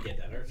definitely get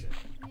that urchin.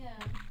 Yeah.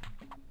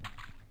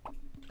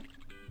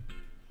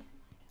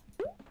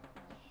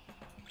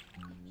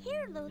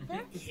 Here,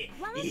 loser.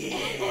 Why don't you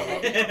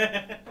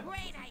Yeah.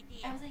 Great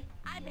idea. I was like,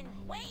 I've been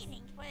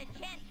waiting for a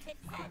chance to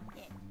test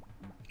it.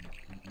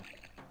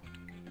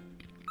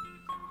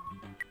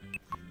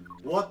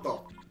 What the?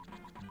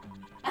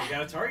 You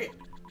got a target.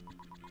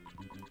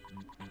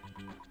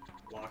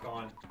 Lock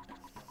on.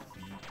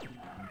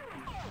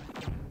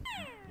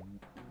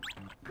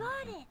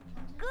 Got it.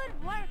 Good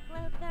work,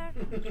 loser.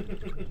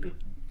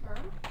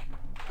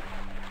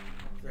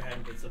 For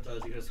having been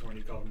subtitles, you could have sworn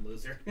you called him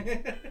loser.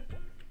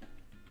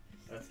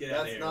 Let's get out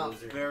of That's here, not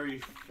loser. very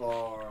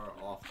far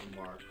off the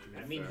mark. To be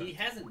I mean, fair. he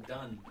hasn't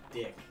done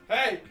dick.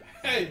 Hey,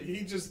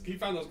 he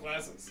found those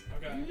glasses.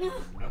 Okay.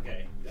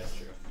 Okay, that's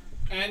true.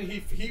 And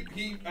he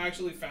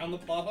actually found the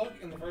plot hook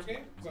in the first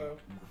game. So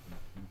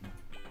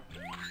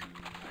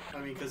I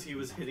mean, because he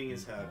was hitting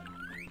his head.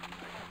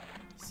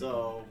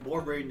 So,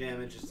 more brain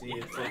damage is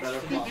needed for better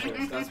plot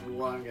hooks. That's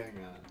what I'm getting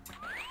at.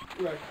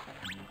 right.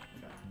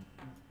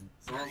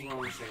 As long as we're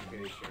on the same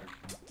page here.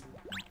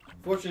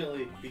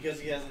 Fortunately, because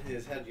he hasn't hit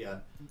his head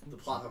yet, the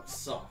plot hook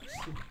sucks.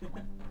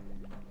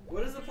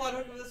 What is the plot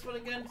hook of this one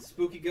again?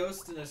 Spooky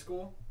ghost in a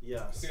school?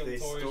 Yes, Steal the they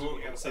toys and you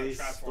gotta set a they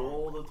trap for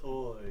stole the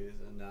toys,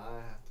 and now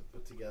I have to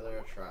put together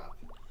a trap.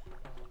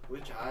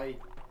 Which I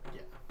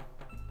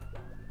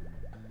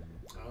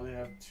only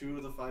have 2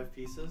 of the 5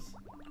 pieces.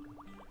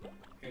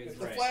 It's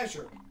the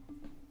flasher.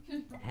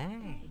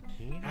 Hi,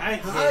 kid. Hi,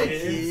 Hi,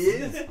 kids.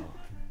 kids. Hey,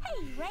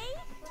 Ray.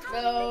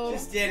 Oh,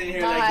 Just standing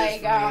here my like this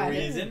for God. no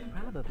reason.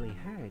 Probably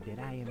heard that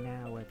I am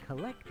now a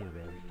collector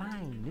of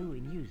fine new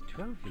and used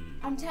trophies.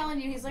 I'm telling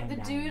you, he's like the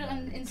And dude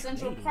I'm in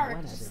Central creating Park,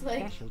 one of just the like,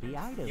 specialty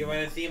items. You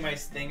want to see my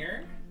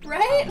stinger?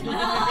 right? A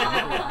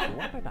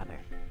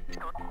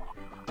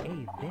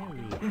very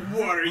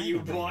What are you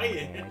high-end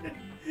buying? head.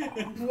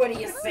 What are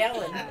you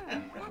selling?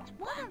 That's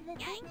one of the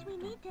things we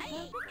need to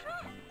build the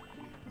trap.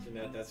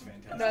 Jeanette, that's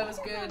fantastic. That was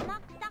good.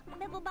 Lock, stock,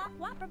 nibble, bop,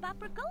 whopper,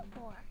 bopper, go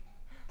for.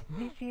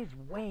 This is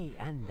way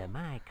under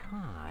my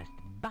cost,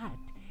 but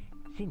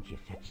since you're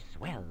such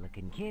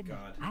swell-looking kid,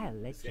 God. I'll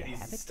let This you guy needs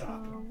have to it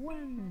stop. for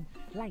one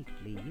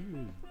slightly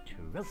used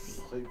trophy.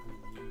 Slightly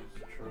used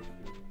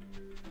trophy.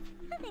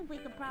 I think we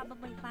could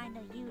probably find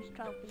a used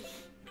trophy.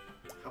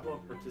 How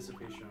about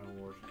participation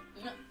award?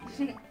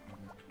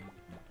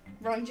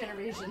 Wrong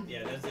generation.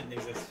 Yeah, that didn't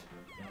exist.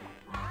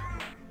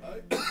 I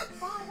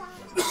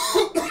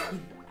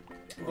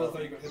both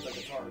thought you were gonna hit that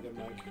guitar again,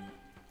 Mike.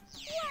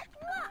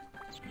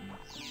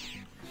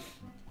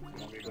 You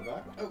want me to go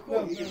back? Oh,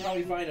 cool. You can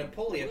probably find a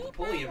pulley at the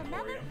pulley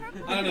emporium.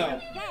 I don't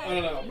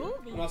know.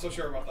 I'm not so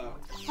sure about that.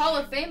 Hall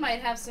of Fame might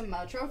have some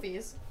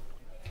trophies.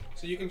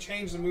 So you can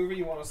change the movie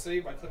you want to see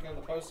by clicking on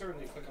the poster, and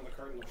then you click on the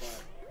curtain to play.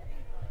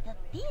 The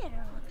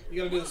theater looks. You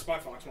gotta do the Spy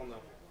Fox one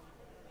though.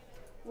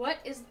 What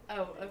is?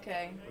 Oh,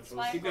 okay. Which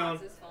one? Keep going.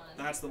 Is fun.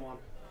 That's the one.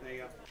 There you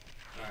go.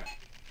 Alright.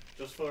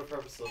 Just for the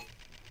purpose of,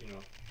 you know,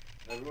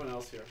 everyone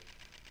else here.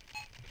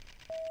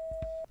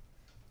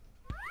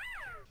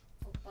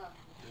 Opa.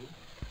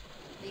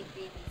 Big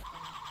baby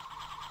thing.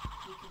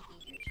 You can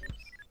eat your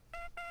chips.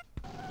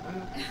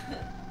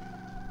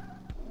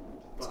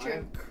 But true.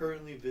 I'm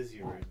currently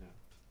busy right now.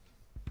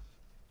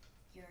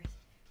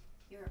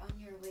 You're on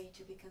your way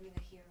to becoming a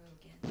hero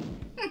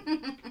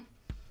again.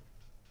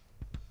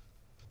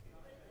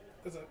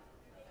 That's it.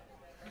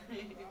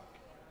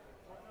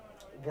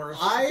 Worse.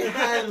 I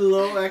had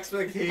low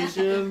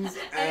expectations,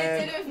 And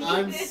it and didn't meet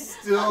I'm it.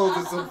 still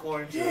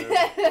disappointed.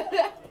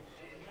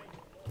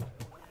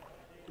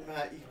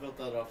 Matt, you built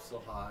that up so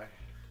high.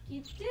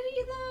 You did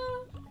it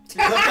though. The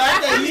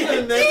fact that he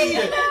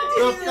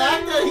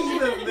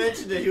even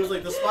mentioned it, he was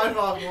like, the Spy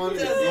Fox one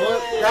is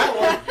that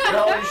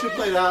one, you should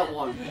play that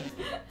one.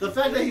 The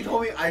fact that he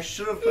told me I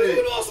should have He's played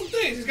doing it. awesome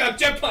things. He's got a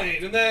jet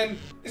plane, and then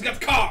he's got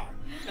the car,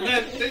 and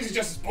then he's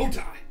just his bow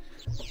tie.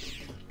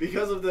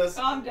 Because of this,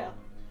 Calm down.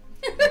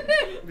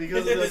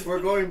 we're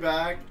going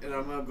back, and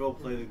I'm gonna go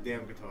play the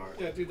damn guitar.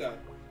 Yeah, do that.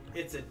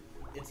 It's a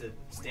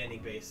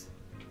standing bass.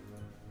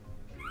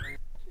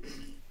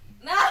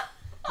 No.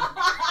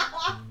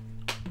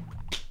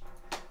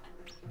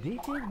 This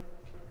is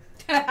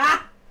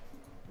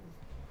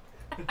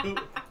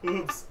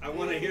Oops, I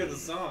want to hear the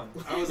song.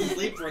 I was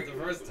asleep for it the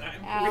first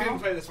time. We didn't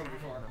play this one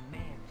before.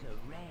 Manta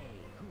Ray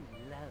who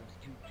loves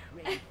to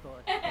trade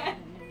for things.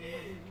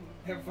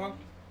 Have fun.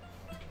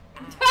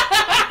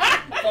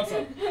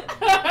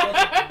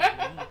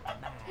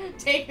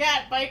 Take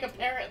that, Mike.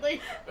 Apparently.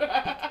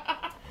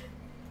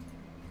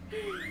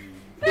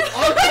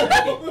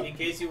 In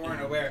case you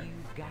weren't aware, You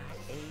got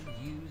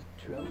a used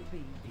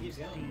trophy. Keeps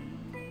going.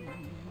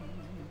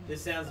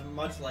 This sounds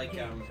much like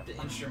the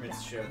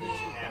instruments show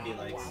that Abby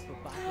likes.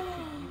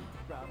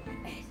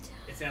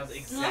 It sounds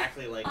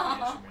exactly like the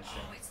instruments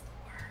show. It's the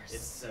worst.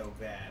 It's so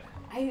bad.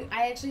 I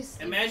actually.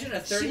 Imagine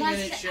a She wants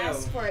 30-minute to show.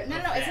 ask for it. No,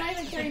 of it's that. not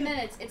even 30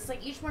 minutes. It's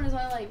like each one is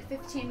only like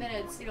 15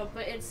 minutes, you know,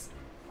 but it's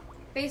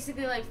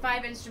basically like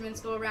 5 instruments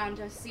go around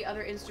to see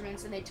other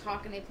instruments and they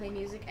talk and they play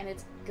music and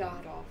it's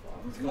god awful.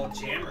 It's called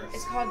Jammers.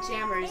 It's called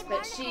Jammers,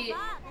 but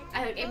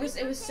it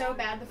was so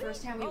bad the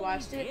first time we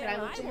watched it that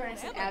I looked at her and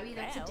I said, Abby,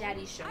 that's a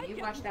daddy show. You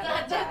watch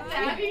that with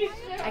daddy.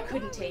 I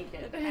couldn't take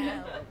it.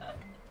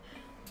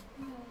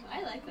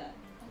 I like that.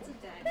 That's a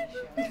daddy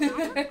show.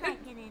 Sounds like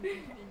an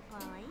interesting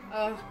play.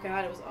 Oh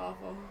god, it was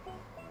awful.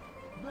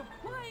 The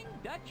Flying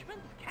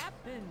Dutchman's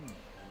captain.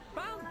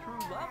 Found true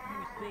love,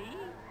 you see.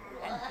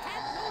 And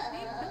had no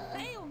need to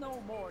sail no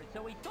more, so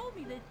he told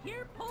me this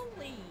here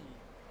pulley.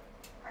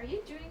 Are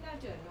you doing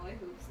that to annoy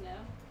Hoops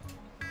now?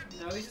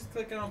 No, he's just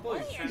clicking on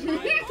bullets. Trying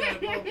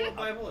to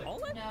buy a bullet.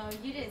 Bullet? No,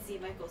 you didn't see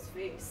Michael's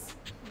face.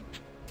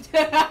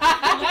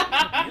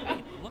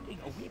 Looking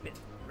a wee bit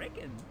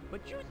stricken,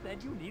 but you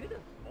said you needed a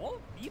small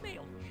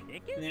female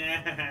chicken?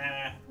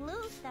 Nah.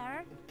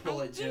 Luther, Pull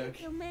I it joke.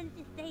 think you meant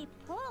to say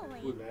pulley,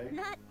 Pulley.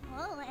 not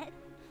bullet.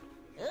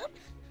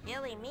 Oops,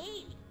 silly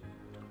me.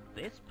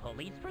 This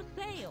pulley's for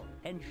sale,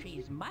 and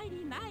she's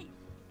mighty nice.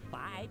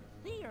 5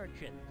 sea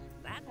urchins.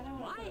 That's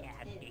why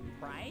asking,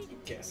 right?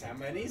 Guess how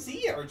many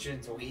sea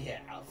urchins we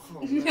have. Oh,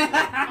 man,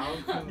 how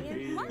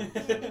Here's one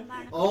convenient. silly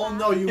barnacle Oh bob.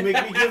 no, you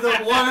make me give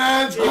them one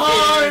at a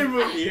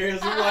time! Here's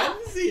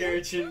one sea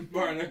urchin,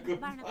 Barnacle.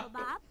 Barnacle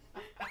Bob.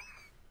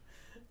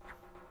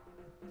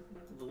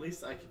 The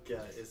least I could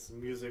get is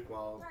music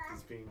while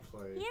it's being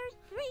played. Here's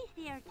 3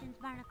 sea urchins,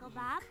 Barnacle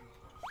Bob.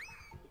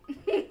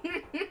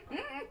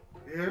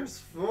 Here's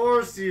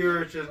 4 sea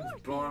urchins,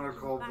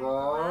 Barnacle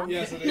Bob.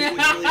 Yes, it If we is.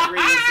 really agree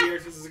with sea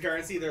urchins as a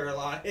currency, they're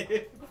alive.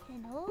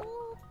 Listen,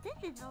 oh,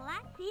 this is the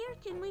last sea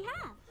urchin we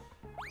have.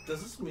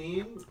 Does this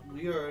mean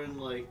we are in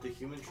like the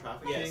human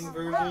trafficking Yes.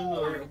 version,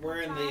 or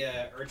We're in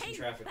the urchin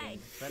trafficking.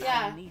 But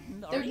Yeah, I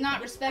needn't they're already not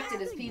be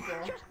respected as sorry. people.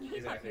 Just keep up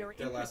Exactly. your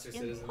They're lesser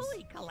interest in citizens.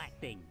 pulley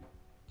collecting.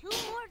 2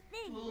 more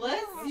things.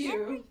 Bless We'll have you.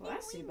 everything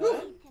Bless you, we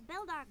bud. need to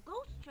build our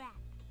ghost trap.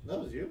 that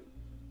was you?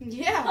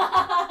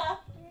 Yeah.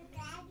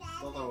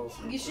 Thought that was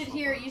You should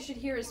hear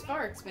his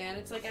farts, man.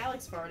 It's like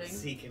Alex farting.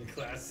 Seeking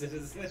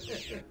classes.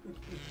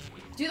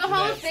 Do the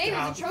Hall of Fame.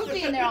 There's a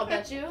trophy in there, I'll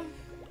bet you.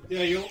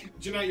 Yeah,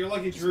 Jeanette, you're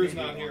lucky Drew's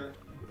not here.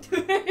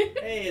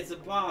 Hey, it's a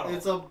bottle.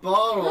 It's a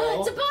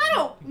bottle. It's a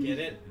bottle. Get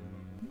it?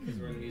 Because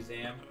we're in a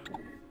museum.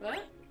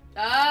 What?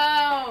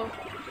 Oh!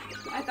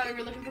 I thought we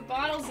were looking for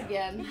bottles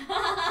again.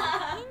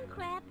 King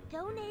Crab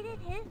donated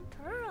his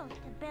pearls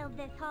to build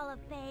this Hall of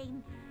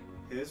Fame.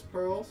 His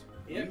pearls?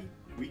 Yep.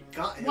 We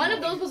got him. One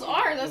of those was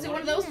ours. I was saying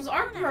one of those was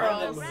our pearls.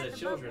 One of them was the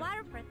children.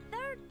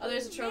 Oh,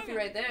 there's a trophy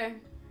right there.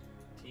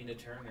 Tina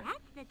Turner.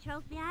 That's the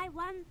trophy I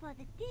won for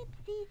the Deep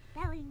Sea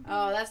Spelling Bee.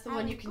 Oh, that's the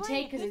one you can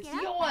take because it's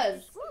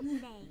yours.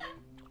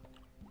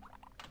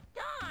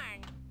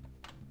 Darn!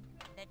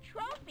 The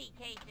trophy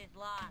case is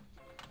lost.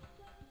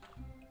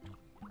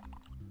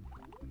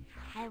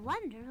 I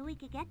wonder who we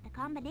could get the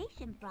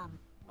combination from.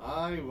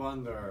 I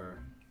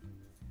wonder.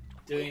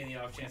 Doing the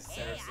off chance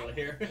Seraph's still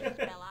here.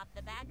 Fell off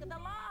the back of the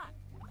lot.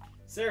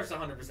 Seraph's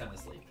 100%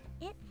 asleep.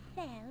 It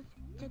says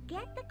to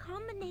get the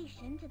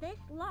combination to this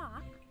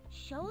lock,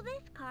 show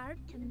this card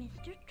to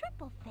Mr.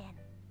 Triplefin.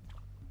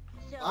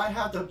 So I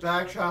have to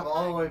backtrack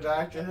all the way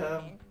back to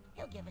him.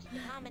 He'll give us the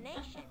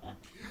combination.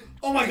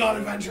 Oh my god,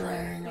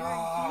 adventuring!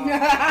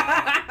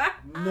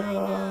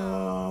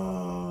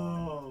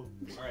 No.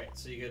 Alright,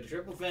 so you go to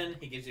Triple Fin,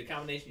 he gives you a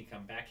combination, you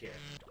come back here.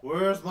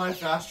 Where's my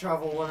fast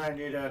travel when I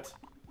need it?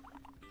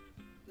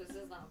 This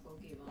is not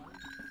Pokemon.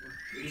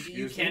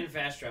 You can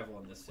fast travel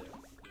in this too.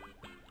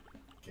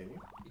 Can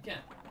you? You can.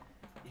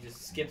 You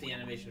just skip the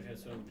animation of him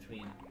swimming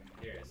between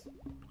areas.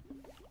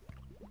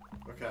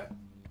 Okay.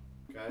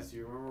 Guys, do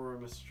you remember where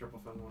Mr.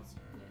 Triplefin was?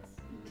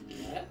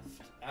 Left?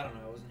 I don't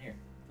know, I wasn't here.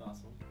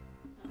 Awesome.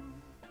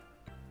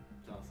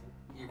 Awesome.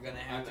 You're gonna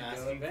have I'm to go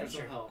asking for some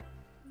adventure. help.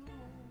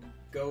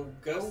 Go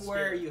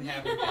where you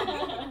haven't been.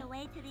 On the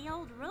way to the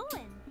old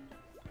ruins.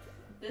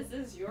 This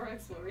is your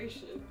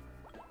exploration.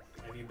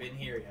 Have you been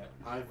here yet?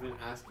 I've been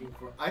asking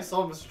for. I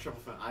saw Mr.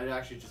 Triplefin. I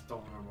actually just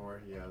don't remember where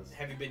he is.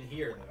 Have you been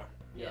here though?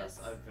 Yes,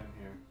 I've been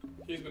here.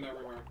 He's been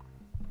everywhere.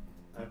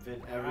 I've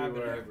been I've been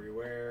everywhere.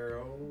 everywhere.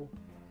 Oh.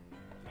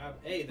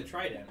 Hey, the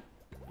trident.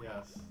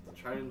 Yes, the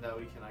trident that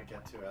we cannot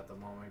get to at the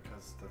moment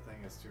because the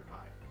thing is too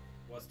high.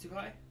 What's too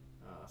high?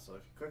 So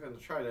if you click on the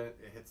trident,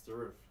 it hits the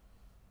roof.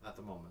 At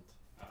the moment.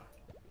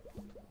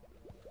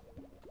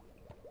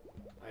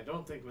 I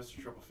don't think Mr.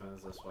 Triplefin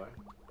is this way.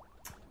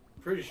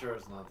 Pretty sure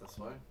it's not this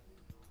way.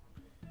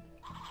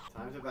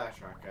 Time to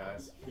backtrack,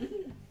 guys.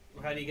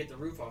 Well, how do you get the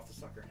roof off the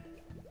sucker?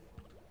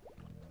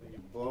 You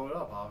blow it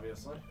up,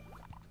 obviously.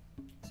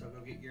 So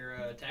go get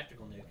your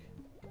tactical nuke.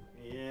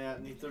 Yeah,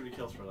 need 30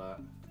 kills for that.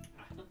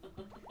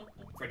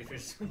 Freddi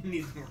Fish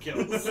needs more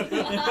kills.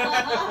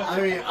 I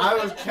mean, I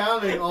was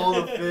counting all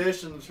the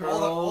fish and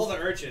turtles. All the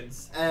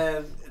urchins.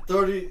 And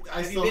 30.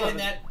 Have you been in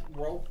that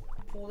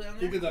whirlpool down there?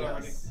 He did that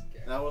already. Yes.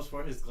 That was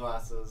for his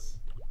glasses.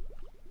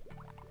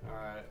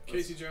 Alright.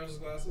 Casey Jones's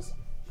glasses?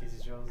 Casey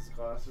Jones'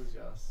 glasses,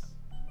 yes.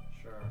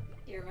 Sure.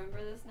 Do you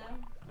remember this now?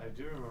 I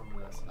do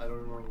remember this. I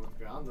don't remember what's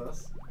beyond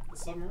this. The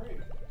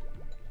submarine.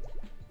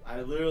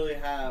 I literally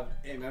have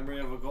a memory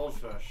of a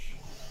goldfish.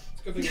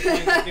 It's a good thing you're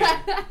playing the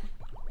game.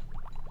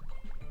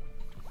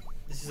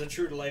 This is a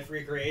true to life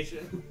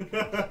recreation.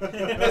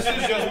 This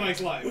is just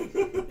Mike's life.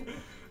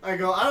 I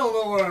go, I don't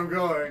know where I'm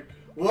going.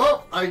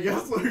 Well, I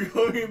guess we're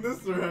going in this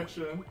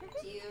direction.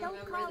 Do you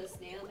remember the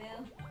snail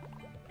mail?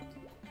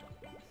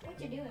 What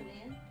you doing,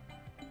 man?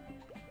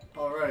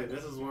 Alright,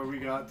 this is where we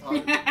got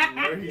talking,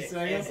 where he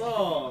sang a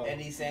song.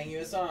 And he sang you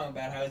a song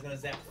about how he's gonna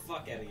zap the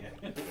fuck out of you.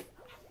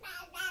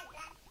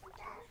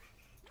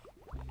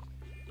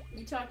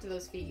 You talk to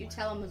those feet. You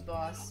tell him who's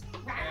boss.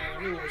 That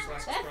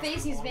That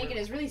face he's making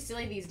is really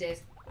silly these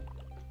days.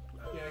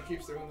 Yeah, he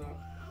keeps doing that.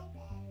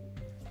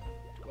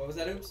 What was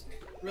that, Oops?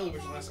 Really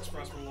wish Last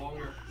Express were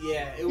longer.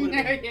 Yeah, it would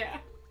have been. Yeah.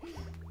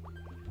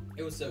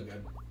 It was so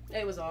good.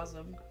 It was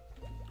awesome.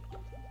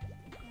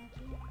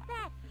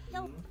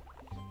 Oh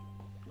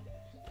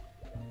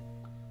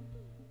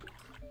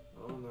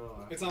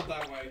no. It's not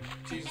that way.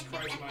 Jesus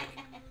Christ, Mike.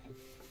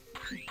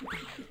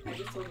 I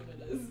just told him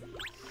it is.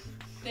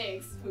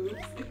 Thanks, Poops.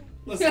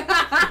 Listen.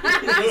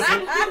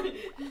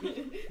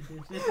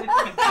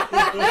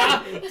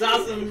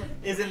 Dasom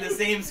is in the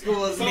same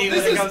school as So me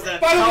this when it is, comes to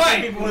by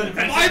helping people with the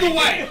adventure.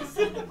 way,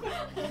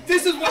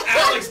 this is what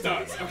Alex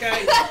does,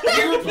 okay?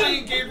 We were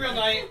playing Gabriel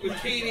Knight with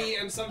Katie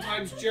and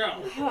sometimes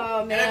Joe.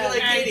 Oh man. And I'd be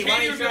like, Katie, why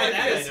don't you would be try like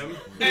that this. item?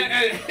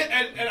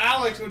 And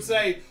Alex would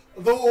say,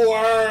 the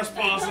worst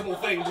possible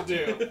thing to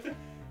do.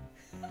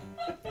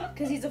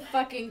 Because he's a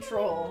fucking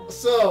troll.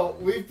 So,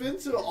 we've been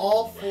to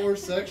all 4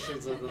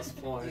 sections at this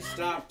You point.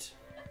 stopped.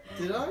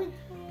 Did I?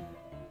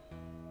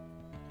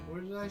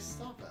 Where did I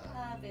stop at?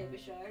 Ah, baby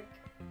shark.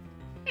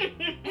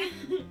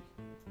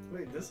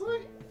 Wait, this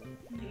way?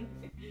 Where'd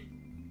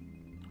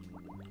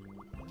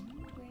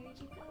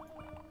you go?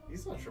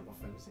 He's not Triple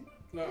Fin, is he?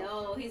 No.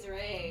 No, he's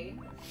Ray.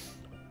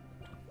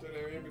 That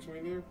area in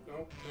between there?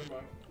 No, never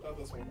mind. Not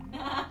this one.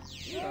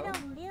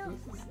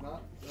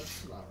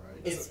 That's not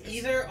right. It's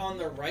either on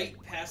the right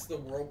past the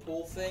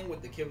whirlpool thing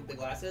with the kid with the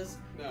glasses.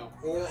 No.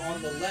 Or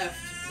on the left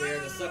where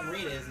the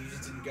submarine is. And you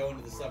just didn't go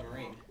into the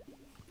submarine.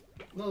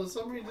 No, the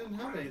submarine didn't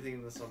have anything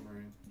in the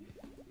submarine.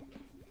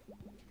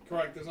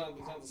 Correct. There's not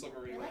the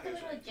submarine. Like a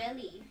little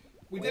jelly.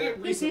 We did it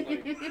recently.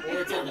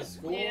 Or it's on the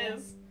school.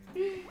 Yes.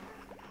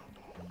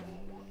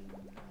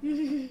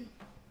 You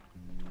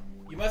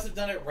must have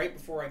done it right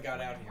before I got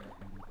out here.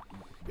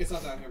 It's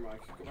not down here,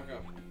 Mike. Go back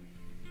up.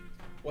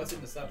 What's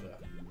in the sub though?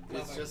 It's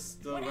Nothing.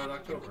 just the Red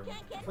October.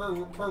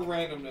 Per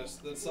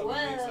randomness, the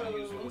submarine's not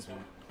used for this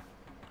one.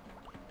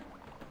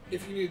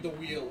 If you need the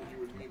wheel, you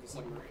would need the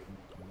submarine.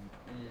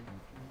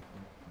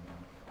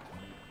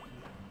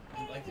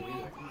 You like the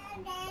wheel?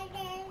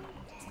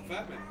 It's the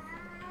Fat Man.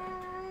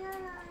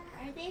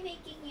 Are they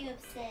making you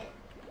upset?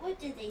 What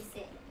did they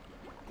say?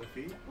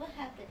 Defeat? What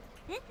happened?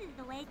 This is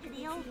the way to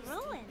the old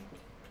ruin.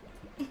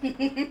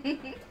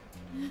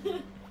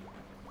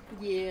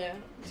 Yeah.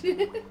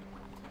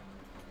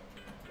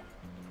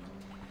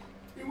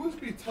 It must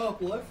be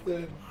top left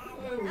then. I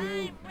don't know. I'm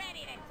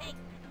ready to take.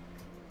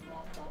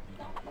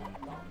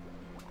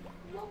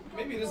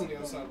 Maybe it is on the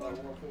other side of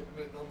that whirlpool,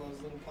 on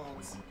those little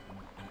ponds.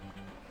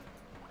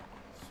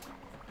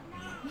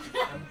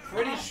 I'm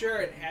pretty sure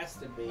it has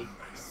to be.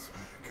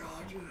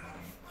 God, you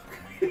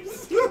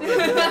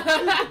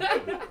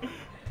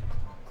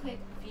Quick,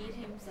 feed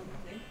him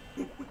something.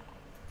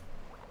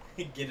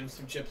 Get him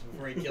some chips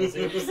before he kills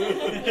you.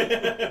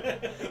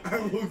 I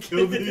will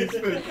kill these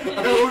fish. I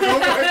will go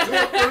back to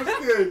the first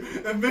game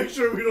and make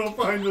sure we don't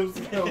find those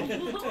skells.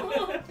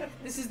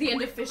 This is the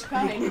end of fish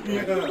kind.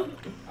 Yeah.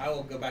 I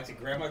will go back to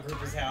Grandma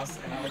Grouper's house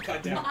and I will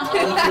cut down all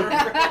of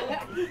her.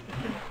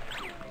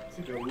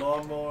 Take a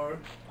lawnmower.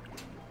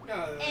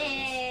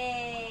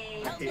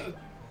 Hey! I hate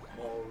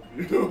all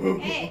of you.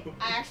 Hey,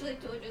 I actually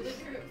told you the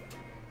truth.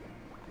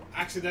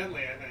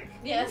 Accidentally, I think.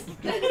 Yes. Do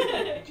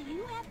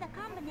you have the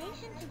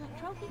combination to the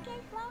trophy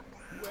case lock?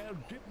 Well,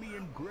 dip me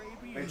in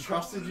gravy. I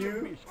trusted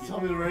you to tell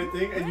me the right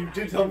thing, and you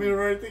did tell me the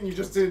right thing, you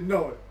just didn't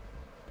know it.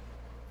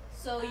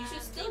 So you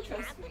should still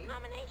trust me.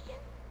 Combination?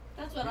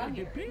 That's what I'm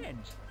It hearing.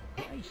 depends.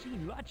 I've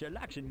seen lots of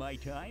locks in my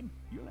time.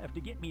 You'll have to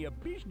get me a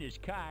business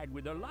card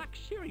with a lock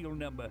serial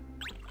number.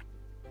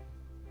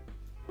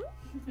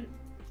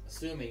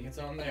 Assuming it's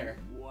on there.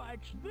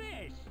 What's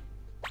this?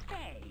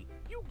 Hey,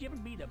 you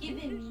giving me the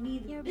Giving business? me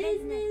the Your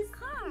business.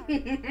 card.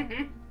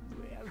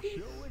 Well,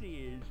 so it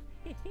is.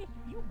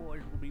 You boys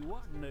will be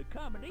wanting a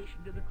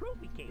combination to the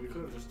trophy case. We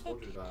could have just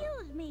told you that.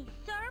 Excuse me,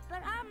 sir,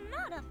 but I'm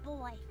not a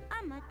boy.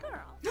 I'm a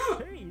girl.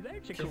 Hey,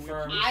 that's a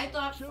Confirmed. coincidence. I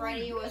thought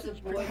Freddy was a boy.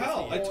 What the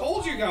hell? I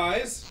told you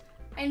guys!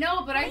 I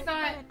know, but I Wait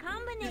thought. for the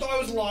combination. You thought I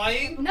was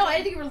lying? No, I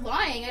didn't think you were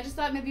lying. I just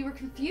thought maybe you were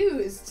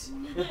confused.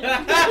 What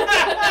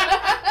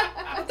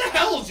the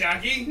hell,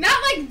 Jackie? Not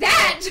like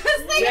that.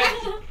 Just like.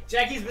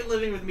 Jackie's been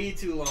living with me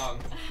too long.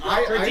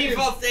 I Her didn't-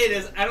 default state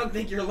is, I don't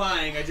think you're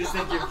lying, I just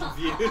think you're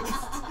confused.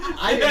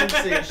 I didn't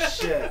say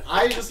shit.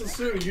 I just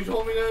assumed. You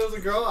told me that it was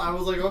a girl. I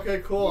was like, okay,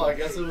 cool. I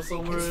guess it was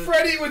somewhere. It's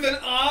Freddy with an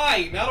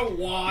I, not a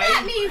Y.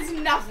 That means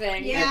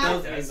nothing. Yeah.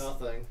 It does mean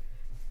nothing.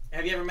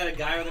 Have you ever met a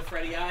guy with a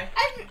Freddy eye?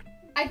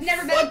 I've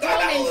never met What a the girl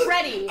hell named is-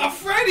 Freddy. A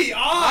Freddy I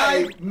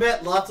I!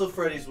 met lots of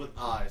Freddys with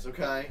eyes.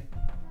 Okay.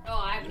 Oh,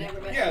 I've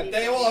never met. Yeah, any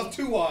they all have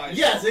Freddy. 2 eyes.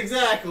 Yes,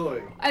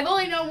 exactly. I've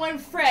only known one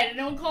Fred, and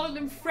no one called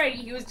him Freddy.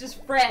 He was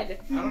just Fred.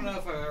 I don't know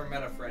if I've ever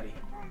met a Freddy.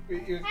 We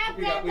got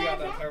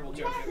that terrible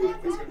joke in.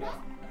 That's good enough.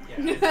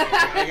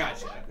 Yeah, I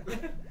gotcha.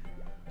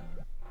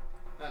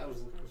 That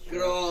was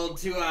Good old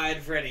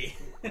two-eyed Freddy.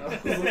 I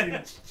was looking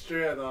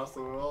straight at us,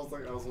 so I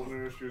was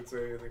wondering if she would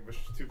say anything, but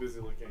she's too busy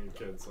looking at your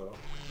kid, so.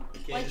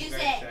 What'd you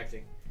Very say?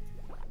 distracting.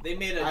 They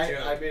made a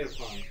joke. I made a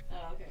pun.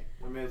 Oh, okay.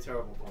 I made a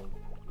terrible pun.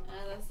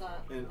 That's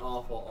not. An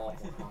awful,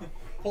 awful pun.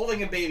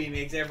 Holding a baby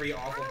makes every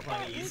awful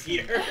pun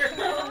easier.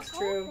 That's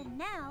true. Open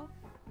now.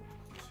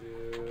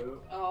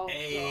 2. Oh,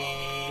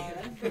 Hey.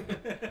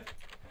 God.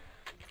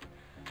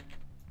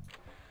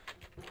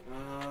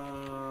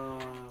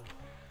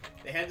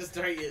 They had to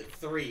start you at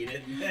 3,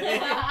 didn't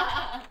they?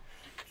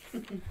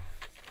 It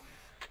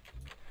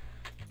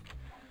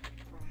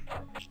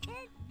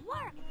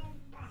worked.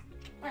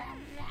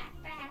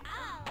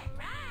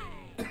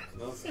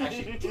 That's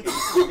actually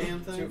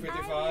damn thing.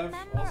 255,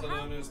 also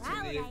known as 2 to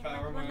the 8th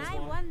power when minus I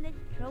 1. won this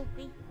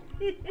trophy.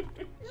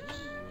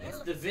 It's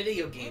the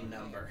video game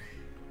number.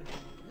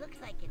 Looks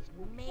like it's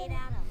made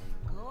out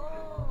of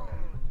gold.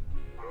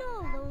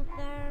 No,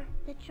 Luther.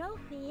 The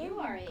trophy You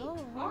are isn't a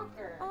gold.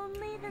 talker.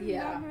 Only the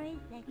Yeah. memories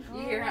that go.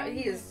 You hear how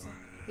he is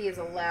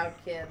a loud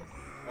kid.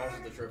 Also,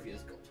 the trophy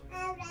is gold.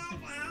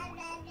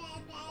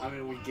 I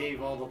mean, we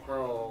gave all the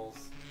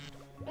pearls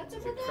What's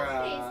up to with that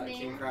Crab, face,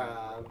 King man?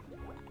 Crab.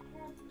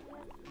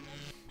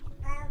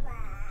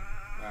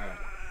 Alright.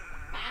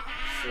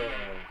 So,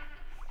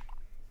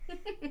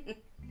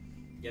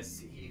 Yes,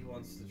 he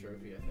wants the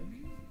trophy, I think.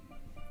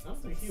 I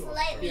don't think he was.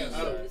 Slightly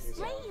used.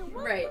 Slay, you won't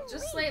Right, believe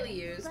just slightly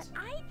it, used. But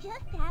I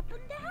just happen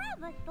to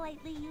have a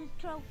slightly used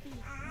trophy.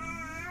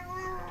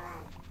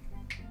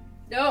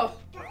 No.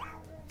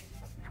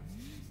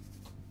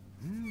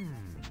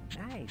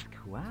 Nice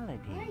quality.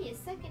 Why are you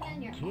sucking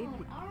on your Kid,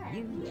 own arm?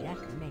 you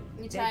just made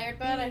You the tired,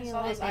 bud? I deal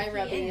saw those of eye the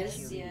rubbies.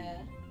 century.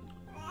 Yeah.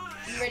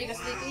 You ready to go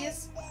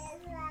sleepies?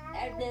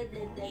 Hey,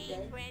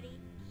 Freddy.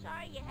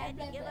 Sorry you had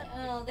to give up.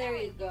 Oh, there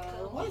you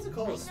go. Why is it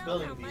called a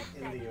spelling bee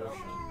in the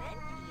ocean?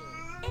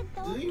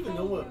 Do you even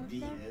know what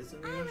bee is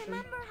in the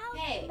ocean?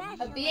 Hey,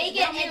 A bee they is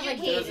get not like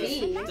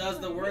educated. bee.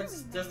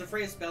 Does the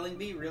phrase spelling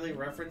bee really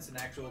reference an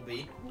actual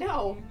bee?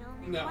 No.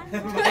 No.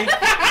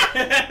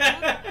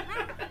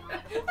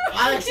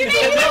 I actually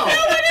don't know.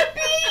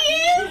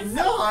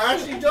 No, I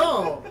actually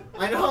don't.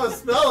 I know how to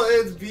spell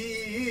it. It's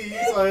B-E-E,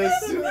 so I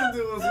assumed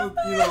it was with,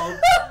 you know.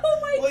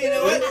 Well, you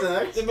know what?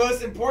 Insects. The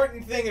most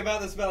important thing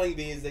about the spelling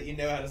bee is that you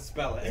know how to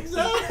spell it.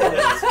 Exactly.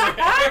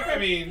 I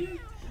mean,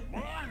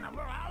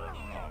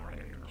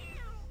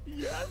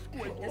 Yes,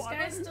 This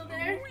guy's still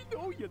there? We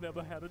know you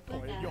never had a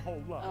toy in your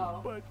whole life,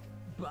 Oh. but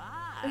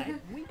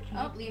We keep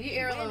Oh, leave your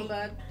ear alone,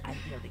 bud.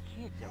 until the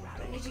kids are out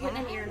of Did you get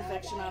an ear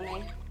infection on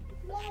me?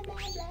 Well,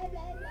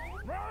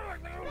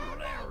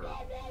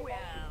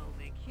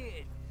 the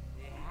kids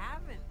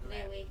haven't They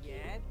left wake you.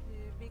 yet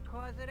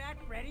because of that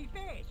Freddi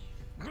Fish.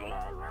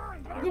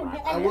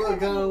 I would have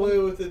gotten away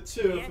with it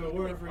too if it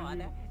weren't for you.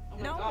 Oh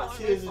No my gosh,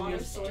 more kids my and your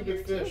father's still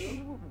stupid here, fish.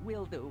 too.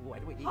 We'll do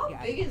what we How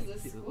got big is to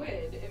this do.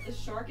 squid if the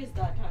shark is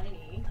that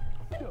tiny?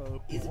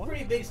 He's a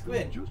pretty big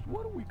squid. just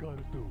what do we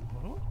gotta do,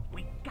 huh?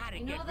 We gotta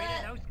You know get rid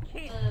that of those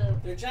kids.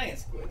 They're giant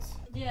squids.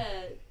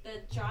 The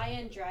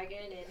giant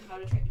dragon in How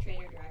to Train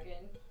Your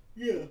Dragon.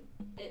 yeah.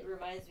 It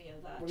reminds me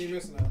of that. What are you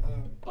missing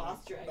out?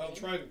 Boss dragon. Oh,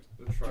 Trident.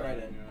 The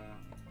Trident.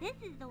 This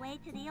is the way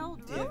to the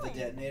old Do you have the ruin.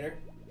 detonator?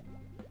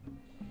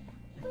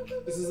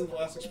 This isn't the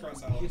last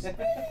Express Alice.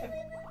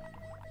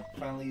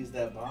 Finally used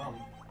that bomb.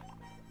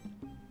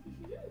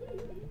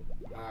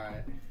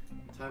 Alright.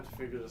 Time to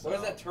figure this What out.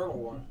 does that turtle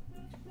want?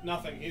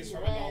 Nothing. He's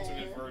from an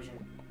alternate version.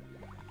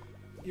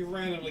 You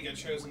randomly get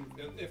chosen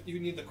if you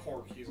need the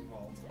cork. He's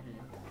involved.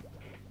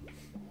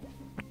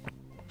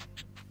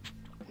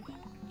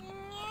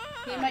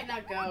 He might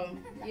not go.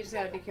 You just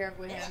gotta be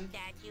careful with him.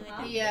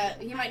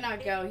 He might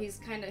not go. He's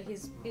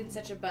been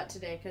such a butt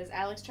today because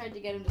Alex tried to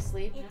get him to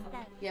sleep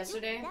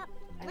yesterday,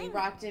 and he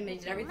rocked him and he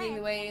did everything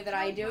the way that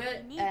I do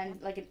it,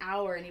 and like an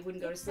hour, and he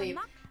wouldn't go to sleep.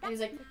 And he's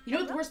like, you know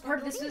what the worst part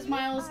of this is,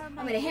 Miles? I'm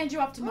gonna hand you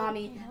off to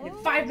mommy, and in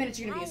 5 minutes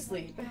you're gonna be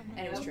asleep.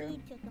 And it was true.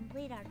 To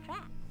complete our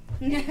trap.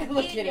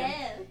 Look at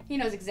him. He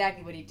knows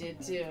exactly what he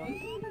did too.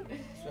 Swim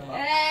up.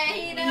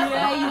 Hey, you know.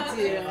 Yeah,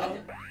 you do.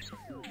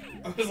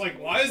 I was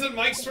like, why isn't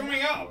Mike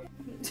swimming up?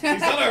 He's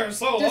done it for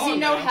so long. Does he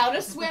know now. how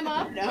to swim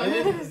up? No.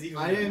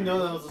 I didn't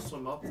know that was a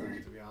swim up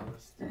thing, to be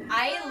honest.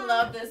 I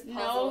love this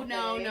puzzle.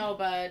 No,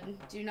 bud.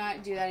 Do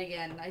not do that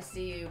again. I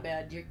see you,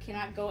 bud. You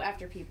cannot go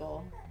after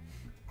people.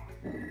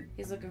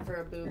 He's looking for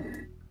a boob.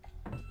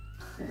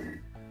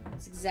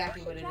 That's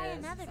exactly what it Try is.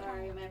 another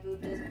Sorry, my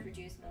boob doesn't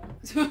produce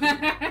milk.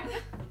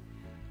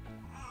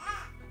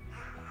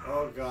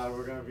 Oh god,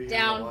 we're gonna be here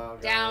Down, a while,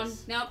 down,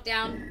 guys. nope,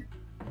 down.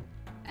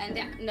 And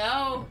down.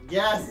 No.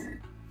 Yes!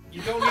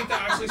 You don't need to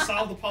actually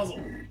solve the puzzle.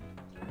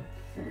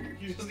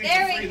 You just need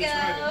There to we free the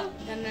trident.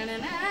 go. Na, na, na,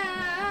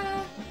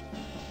 na.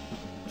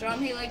 Draw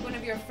me like one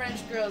of your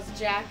French girls,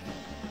 Jack.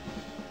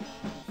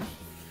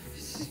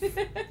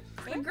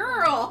 A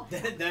girl.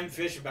 Them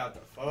fish about to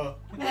fuck.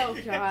 Oh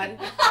god.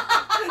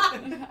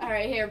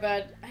 Alright, here,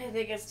 bud. I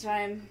think it's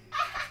time.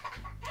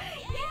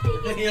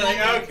 You're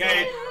like,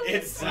 okay,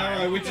 it's time.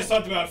 Alright, we just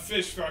talked about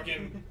fish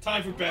fucking.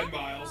 Time for bed,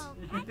 Miles.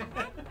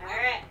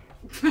 Alright.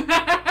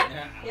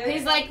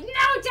 He's like,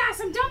 no,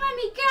 Dasom, don't let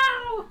me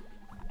go!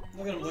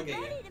 Look at him look at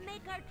you. Ready to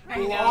make our There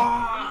you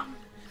trap.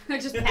 go. I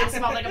just pass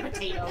him out like a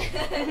potato.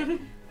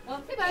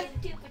 One Goodbye.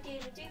 potato, two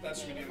potato, two That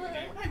should be potato, the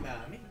end of the game. four. Hi,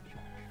 mommy.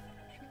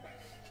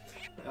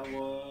 That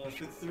was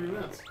 53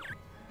 minutes.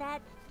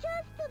 That's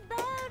just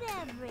about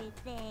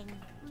everything.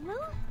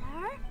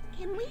 Luther,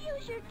 can we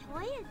use your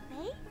toy as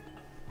bait?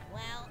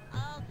 Well,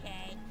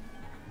 okay.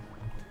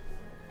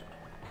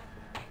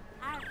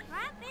 Our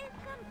trap is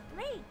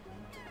complete.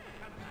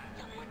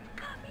 Someone's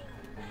coming.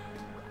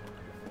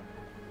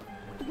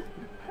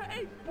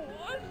 Hey,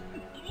 boss!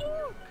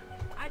 Look!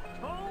 A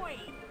toy!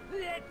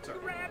 Let's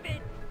grab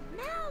it!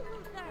 Now,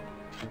 Luther.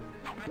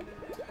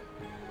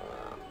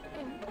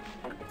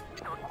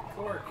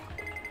 Cork.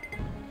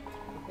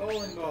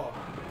 Bowling ball.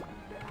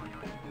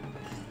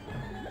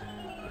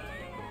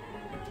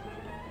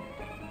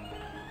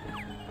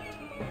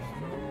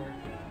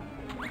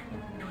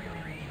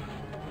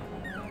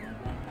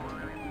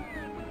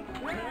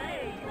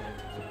 Hey!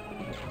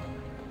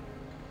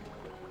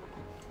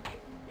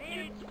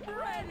 It's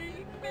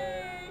Freddi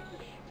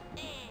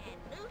Fish!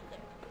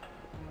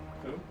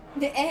 Who?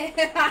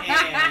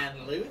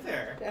 And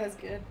Luther. That was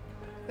good.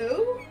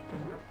 Who?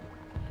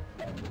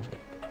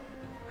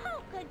 How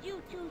could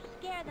you two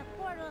scare the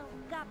poor little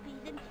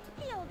guppies and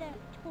steal their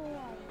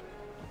toy?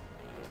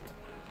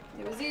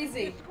 It was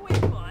easy.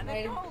 Squid one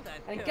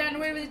I'd gotten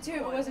away with it too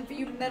if it wasn't for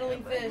you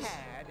meddling fish.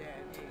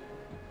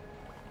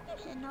 You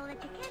should know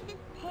that you can't just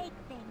take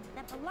things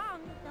that belong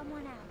to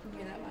someone else. You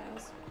hear that,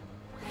 Miles?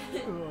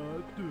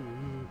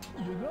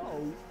 You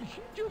know,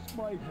 she just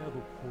might have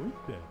a point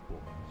there, boys.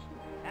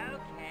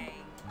 Okay,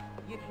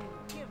 you can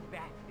give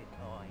back the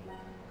toy.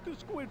 The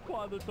squid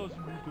father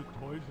doesn't need the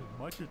toys as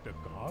much as the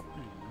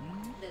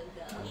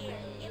guppies. Here,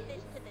 give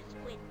this to the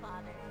squid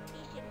father.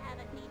 He should have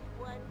at least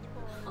one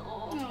toy.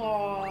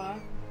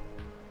 Aww.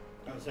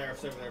 Oh,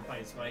 Seraph's over there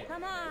playing Smite.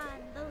 Come on,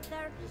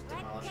 Luther. Just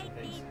Let's demolishing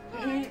take things.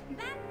 these toys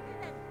back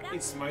to the He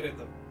smited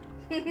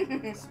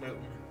them. Smoke.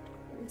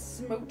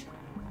 Smoked.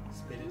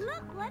 Spit it.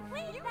 Look what we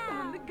On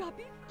found. the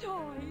guppy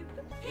toys.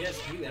 Yes,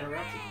 you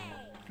interrupted.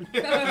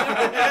 Hey!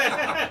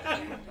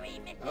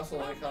 I also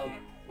like how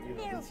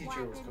the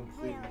teacher was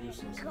completely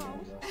useless.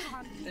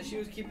 And she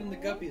was keeping the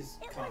guppies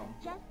calm.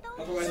 Just those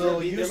Otherwise, So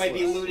there might be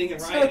useless. looting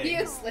and So rioting.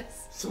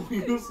 useless. So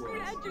useless.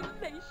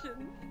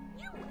 Congratulations.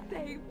 You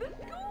saved the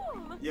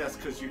school. Yes,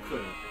 because you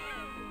couldn't.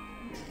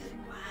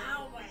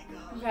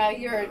 Wow,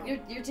 you're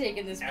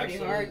taking this pretty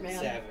Absolute hard, man.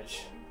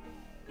 savage.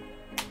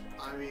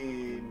 I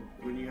mean,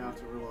 when you have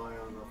to rely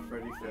on a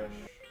Freddi Fish.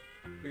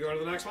 We go on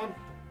to the next one?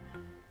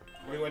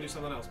 Or do you want to do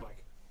something else, Mike?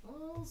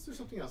 Let's do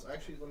something else.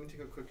 Actually, let me take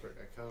a quick break.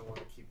 I kind of want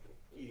to keep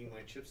eating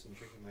my chips and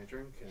drinking my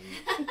drink. And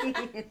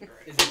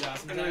Is it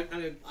Dawson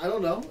time? I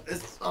don't know.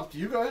 It's up to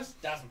you guys.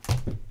 Dawson. Nah,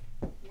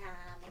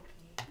 I'm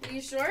okay. Are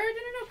you sure?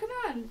 No, come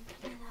on.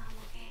 No, I'm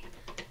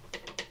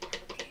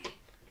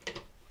okay.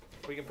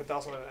 We can put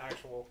Dawson in an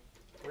actual,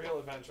 real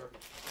adventure.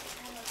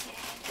 I'm okay.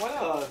 Why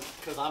not?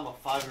 Because I'm a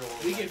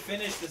 5-year-old. We can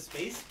finish the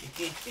space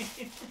game.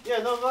 Yeah,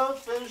 no,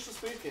 finish the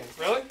space game.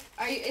 Really?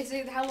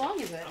 How long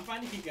is it? I'm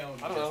fine to keep going.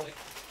 I don't know.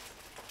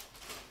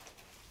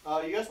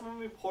 You guys want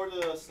me to pour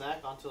the snack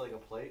onto like a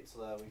plate so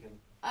that we can?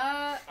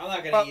 Uh, I'm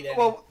not gonna eat any.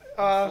 Well,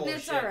 Full of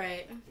it's shit.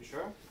 alright. You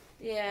sure?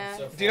 Yeah.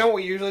 So do you know what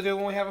we usually do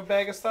when we have a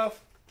bag of stuff?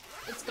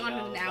 It's gone in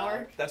an Yeah,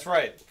 hour. That's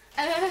right.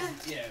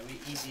 Yeah, we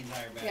eat the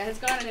entire bag. Yeah, it's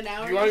gone in an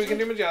hour. You want we usually.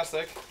 can do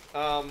Majestic.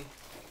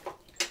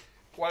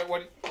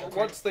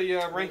 What's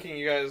the ranking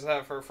you guys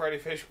have for Freddi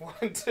Fish 1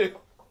 and 2?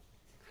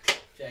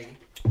 Shaggy.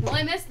 Well,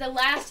 I missed the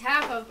last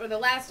or the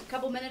last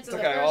couple minutes It's of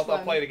okay, the 1st I'll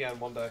one. play it again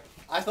one day.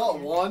 I thought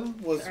 1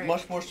 was Alright.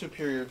 much more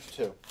superior to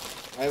 2.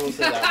 I will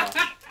say that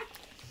much.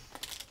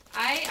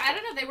 I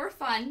don't know, they were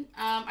fun.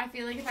 I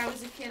feel like if I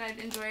was a kid, I'd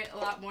enjoy it a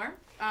lot more.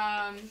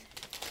 Are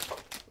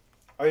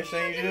you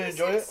saying you give didn't it a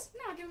enjoy it? 6.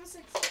 No, I'll give it a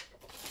 6.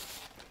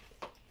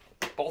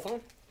 Both of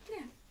them?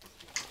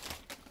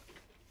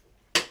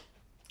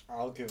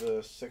 I'll give it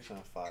a 6 and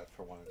a 5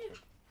 for 1 and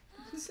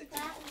 2.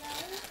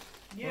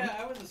 Yeah,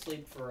 I was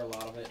asleep for a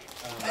lot of it.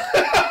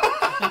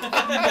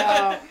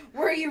 No.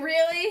 Were you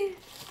really?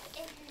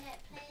 Internet,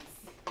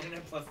 please.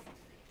 Internet plus.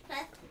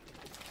 Plus.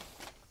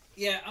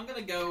 Yeah, I'm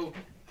gonna go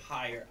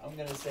higher. I'm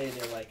gonna say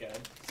they're like a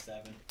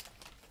 7.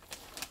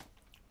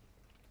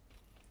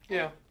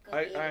 Yeah. Go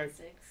 8 and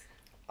 6.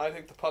 I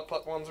think the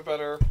putt-putt ones are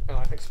better, and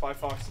I think Spy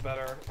Fox is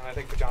better, and I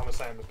think Pajama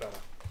Sam is better.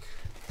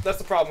 That's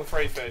the problem with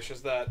Freddi Fish,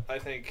 is that I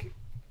think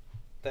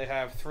they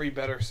have 3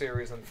 better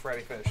series than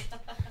Freddi Fish.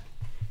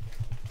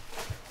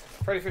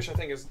 Freddi Fish, I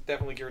think, is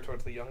definitely geared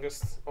towards the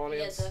youngest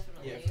audience. Yeah,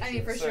 definitely. Yeah, I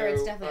mean, for So, sure,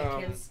 it's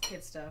definitely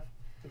kids stuff.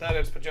 Then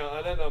it's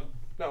Pajama, and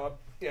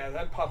then,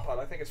 then Putt-Putt.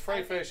 I think it's Freddi I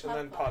think Fish and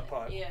then Putt-Putt,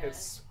 Putt-Putt. yeah.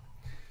 It's,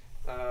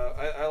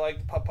 I like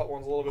the Putt-Putt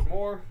ones a little bit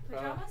more.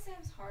 Pajama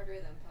Sam's harder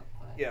than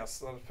Putt-Putt. Yes,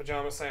 the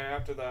Pajama Sam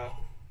after that,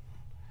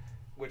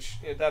 which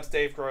that's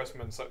Dave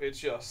Grossman, so it's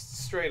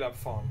just straight up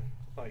fun.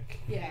 Like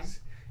Yeah.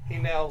 he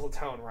nails the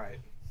tone right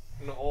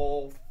in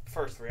all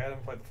first 3. I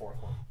haven't played the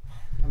 4th one.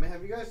 I mean,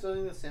 have you guys done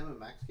any of the Sam and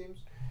Max games?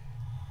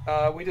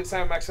 We did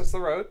Sam Max Hit the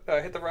Road.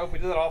 We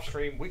did that off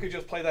stream. We could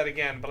just play that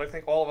again, but I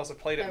think all of us have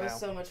played it That now. was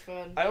so much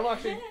fun. I don't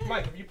actually.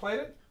 Mike, have you played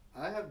it?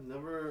 I have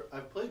never.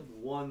 I've played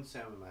 1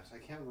 Sam and Max. I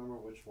can't remember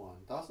which one.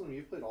 Dawson,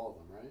 you've played all of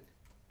them, right?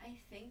 I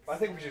think I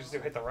think we should just do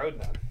Hit the Road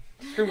then.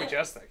 Screw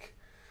Majestic.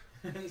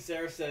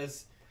 Sarah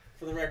says,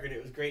 for the record,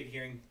 it was great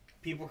hearing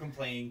people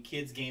complaining,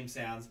 kids' game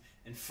sounds,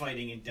 and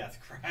fighting and death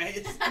cries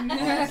at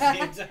the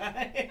same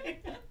time.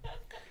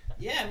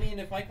 Yeah, I mean,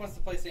 if Mike wants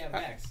to play Sam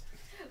Max.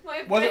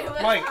 Was it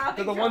Mike?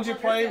 Did the ones you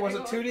played was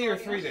it 2D or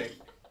 3D?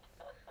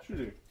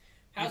 2D.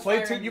 You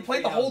played You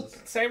played the whole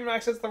Sam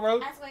Max Hit the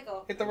Road. Ask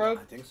Michael. Hit the Road.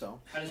 I think so.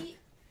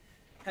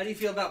 How do you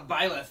feel about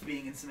Byleth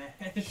being in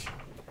Smash?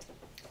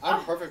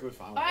 I'm perfectly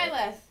fine with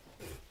it.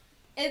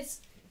 Byleth.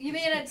 You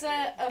mean it's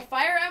a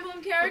Fire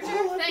Emblem character?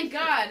 Thank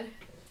God.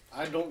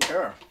 I don't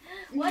care.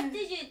 What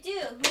did you do,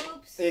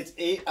 Hoops? It's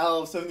 8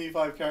 out of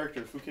 75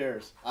 characters. Who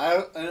cares?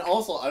 And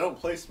also, I don't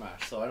play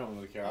Smash, so I don't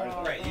really care.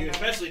 Oh. Right, you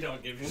especially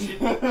don't give a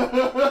shit.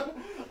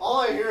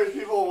 All I hear is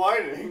people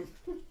whining.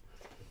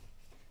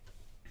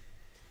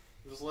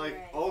 Just like,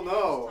 Right. oh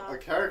no, Stop a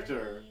character.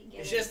 already.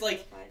 It's just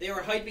like, they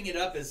were hyping it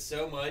up as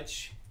so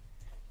much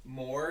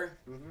more,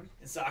 Mm-hmm.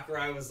 and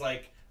Sakurai was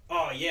like,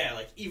 oh yeah,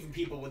 like, even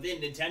people within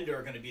Nintendo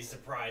are going to be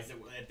surprised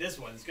at this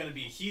one. It's going to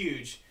be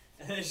huge.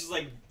 And then it's just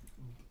like,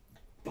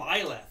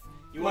 Byleth.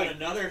 You want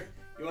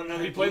You want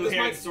another You played this,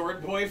 blue-haired Mike?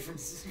 sword boy from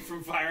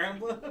Fire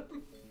Emblem?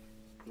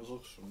 This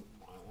looks.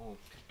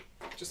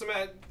 Just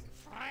imagine.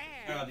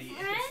 Oh, the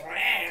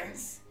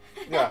friends.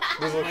 Yeah,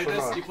 this looks Played this?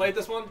 You familiar. played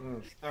this one?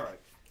 Mm. All right.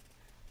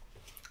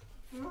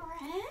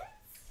 Friends?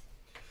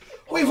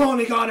 We've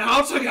only gone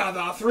out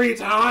together 3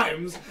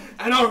 times,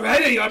 and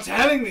already you're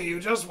telling me you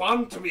just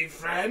want to be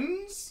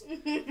friends?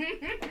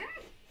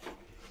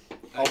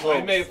 Also-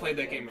 I may have played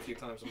that game a few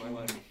times in my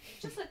life.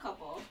 Just a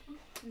couple.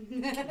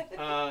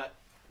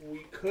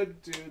 We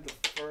could do the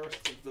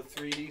first of the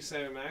 3D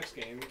Sam Max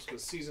games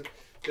because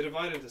they're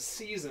divided into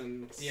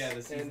seasons. Yeah, the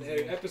and seasons,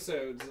 yeah.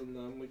 episodes in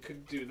them. We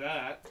could do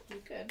that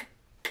You could.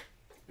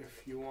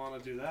 if you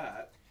want to do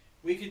that.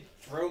 We could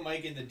throw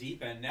Mike in the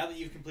deep end. Now that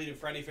you've completed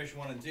Freddi Fish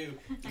 1 and 2, you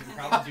can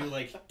probably do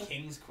like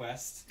King's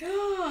Quest.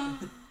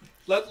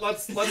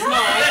 Let's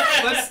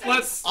not.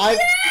 Let's.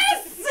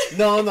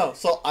 No.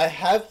 So I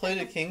have played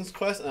a King's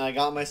Quest and I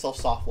got myself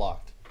soft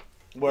locked.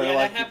 Where Yeah,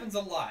 like that happens a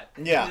lot.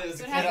 Yeah.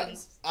 That's what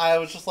happens. I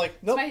was just like,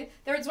 nope.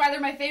 That's why they're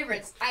my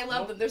favorites. I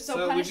love them. They're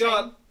so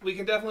punishing. we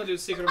can definitely do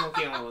Secret of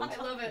Monkey Island.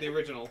 I love it. The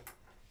original.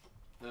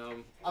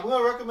 I'm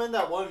gonna recommend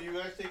that one of you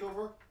guys take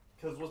over,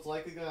 because what's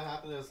likely gonna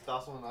happen is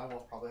Dasom and I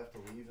will probably have to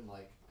leave in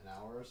like an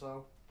hour or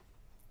so.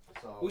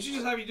 So We should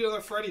just have you do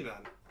another Freddy then.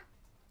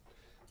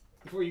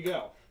 Before you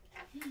go.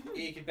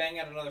 Yeah, you could bang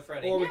out another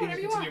Freddy. Or we Yeah, can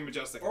whatever just you continue want.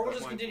 Majestic. Or at we'll that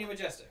just point. continue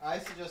Majestic. I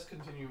suggest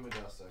continue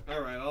Majestic.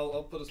 Alright,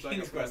 I'll put us back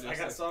King's up Quest. I got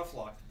Majestic. soft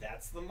locked.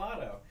 That's the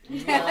motto.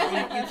 You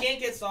can't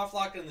get soft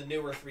locked in the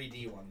newer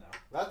 3D one though.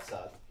 That's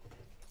sad.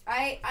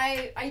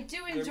 I do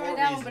They're enjoy more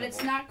that one, but it's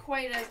reasonable. not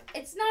quite as.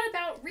 It's not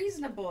about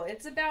reasonable.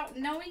 It's about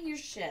knowing your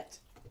shit.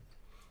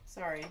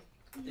 Sorry.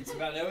 It's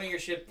about knowing your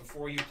shit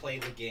before you play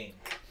the game.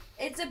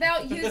 It's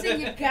about using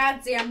your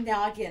goddamn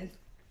noggin.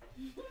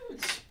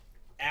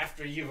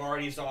 After you've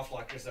already soft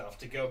locked yourself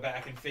to go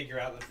back and figure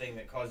out the thing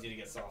that caused you to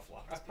get soft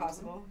locked. That's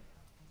possible.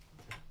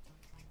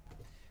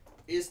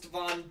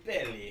 Istvan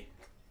Belli.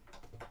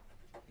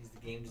 He's the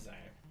game designer.